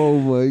 Oh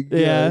my god.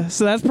 Yeah,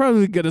 so that's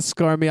probably gonna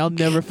scar me. I'll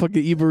never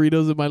fucking eat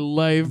burritos in my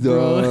life,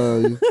 bro.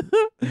 Dog.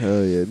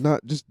 Hell yeah.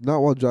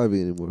 Not while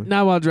driving anymore.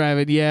 Not while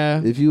driving,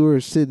 yeah. If you were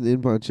sitting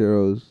in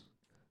Pancheros,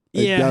 I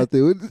Yeah. doubt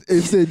they would.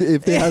 If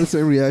they had a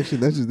certain reaction,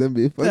 that's just them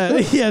being fucked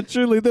up. Yeah,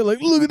 truly. They're like,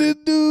 look at this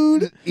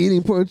dude.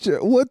 Eating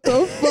Panchero. What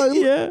the fuck?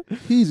 Yeah.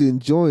 He's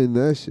enjoying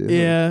that shit. huh?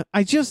 Yeah.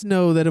 I just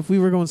know that if we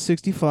were going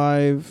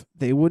 65,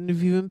 they wouldn't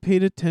have even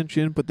paid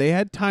attention, but they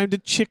had time to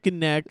chicken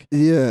neck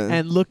Yeah.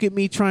 and look at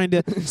me trying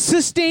to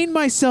sustain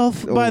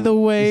myself, by the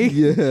way.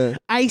 Yeah.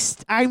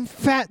 I'm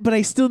fat, but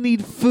I still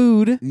need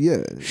food.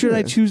 Yeah. Should I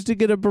yeah. choose to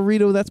get a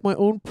burrito? That's my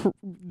own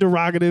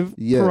prerogative.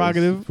 Yes,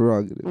 Prerogative.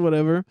 Prerogative.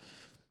 Whatever.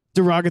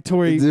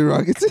 Derogatory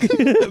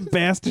Derogative.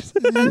 bastard.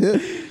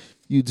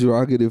 You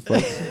derogative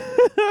fuck.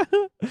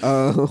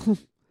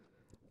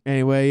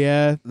 Anyway,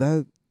 yeah.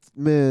 That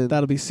man.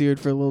 That'll be seared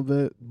for a little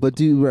bit. But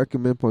do you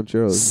recommend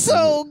Pancheros?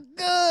 So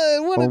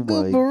good. What a Oh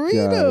good my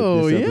burrito.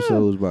 God. This Yeah.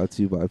 episode was brought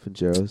to you by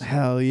Pancheros.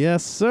 Hell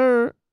yes, sir.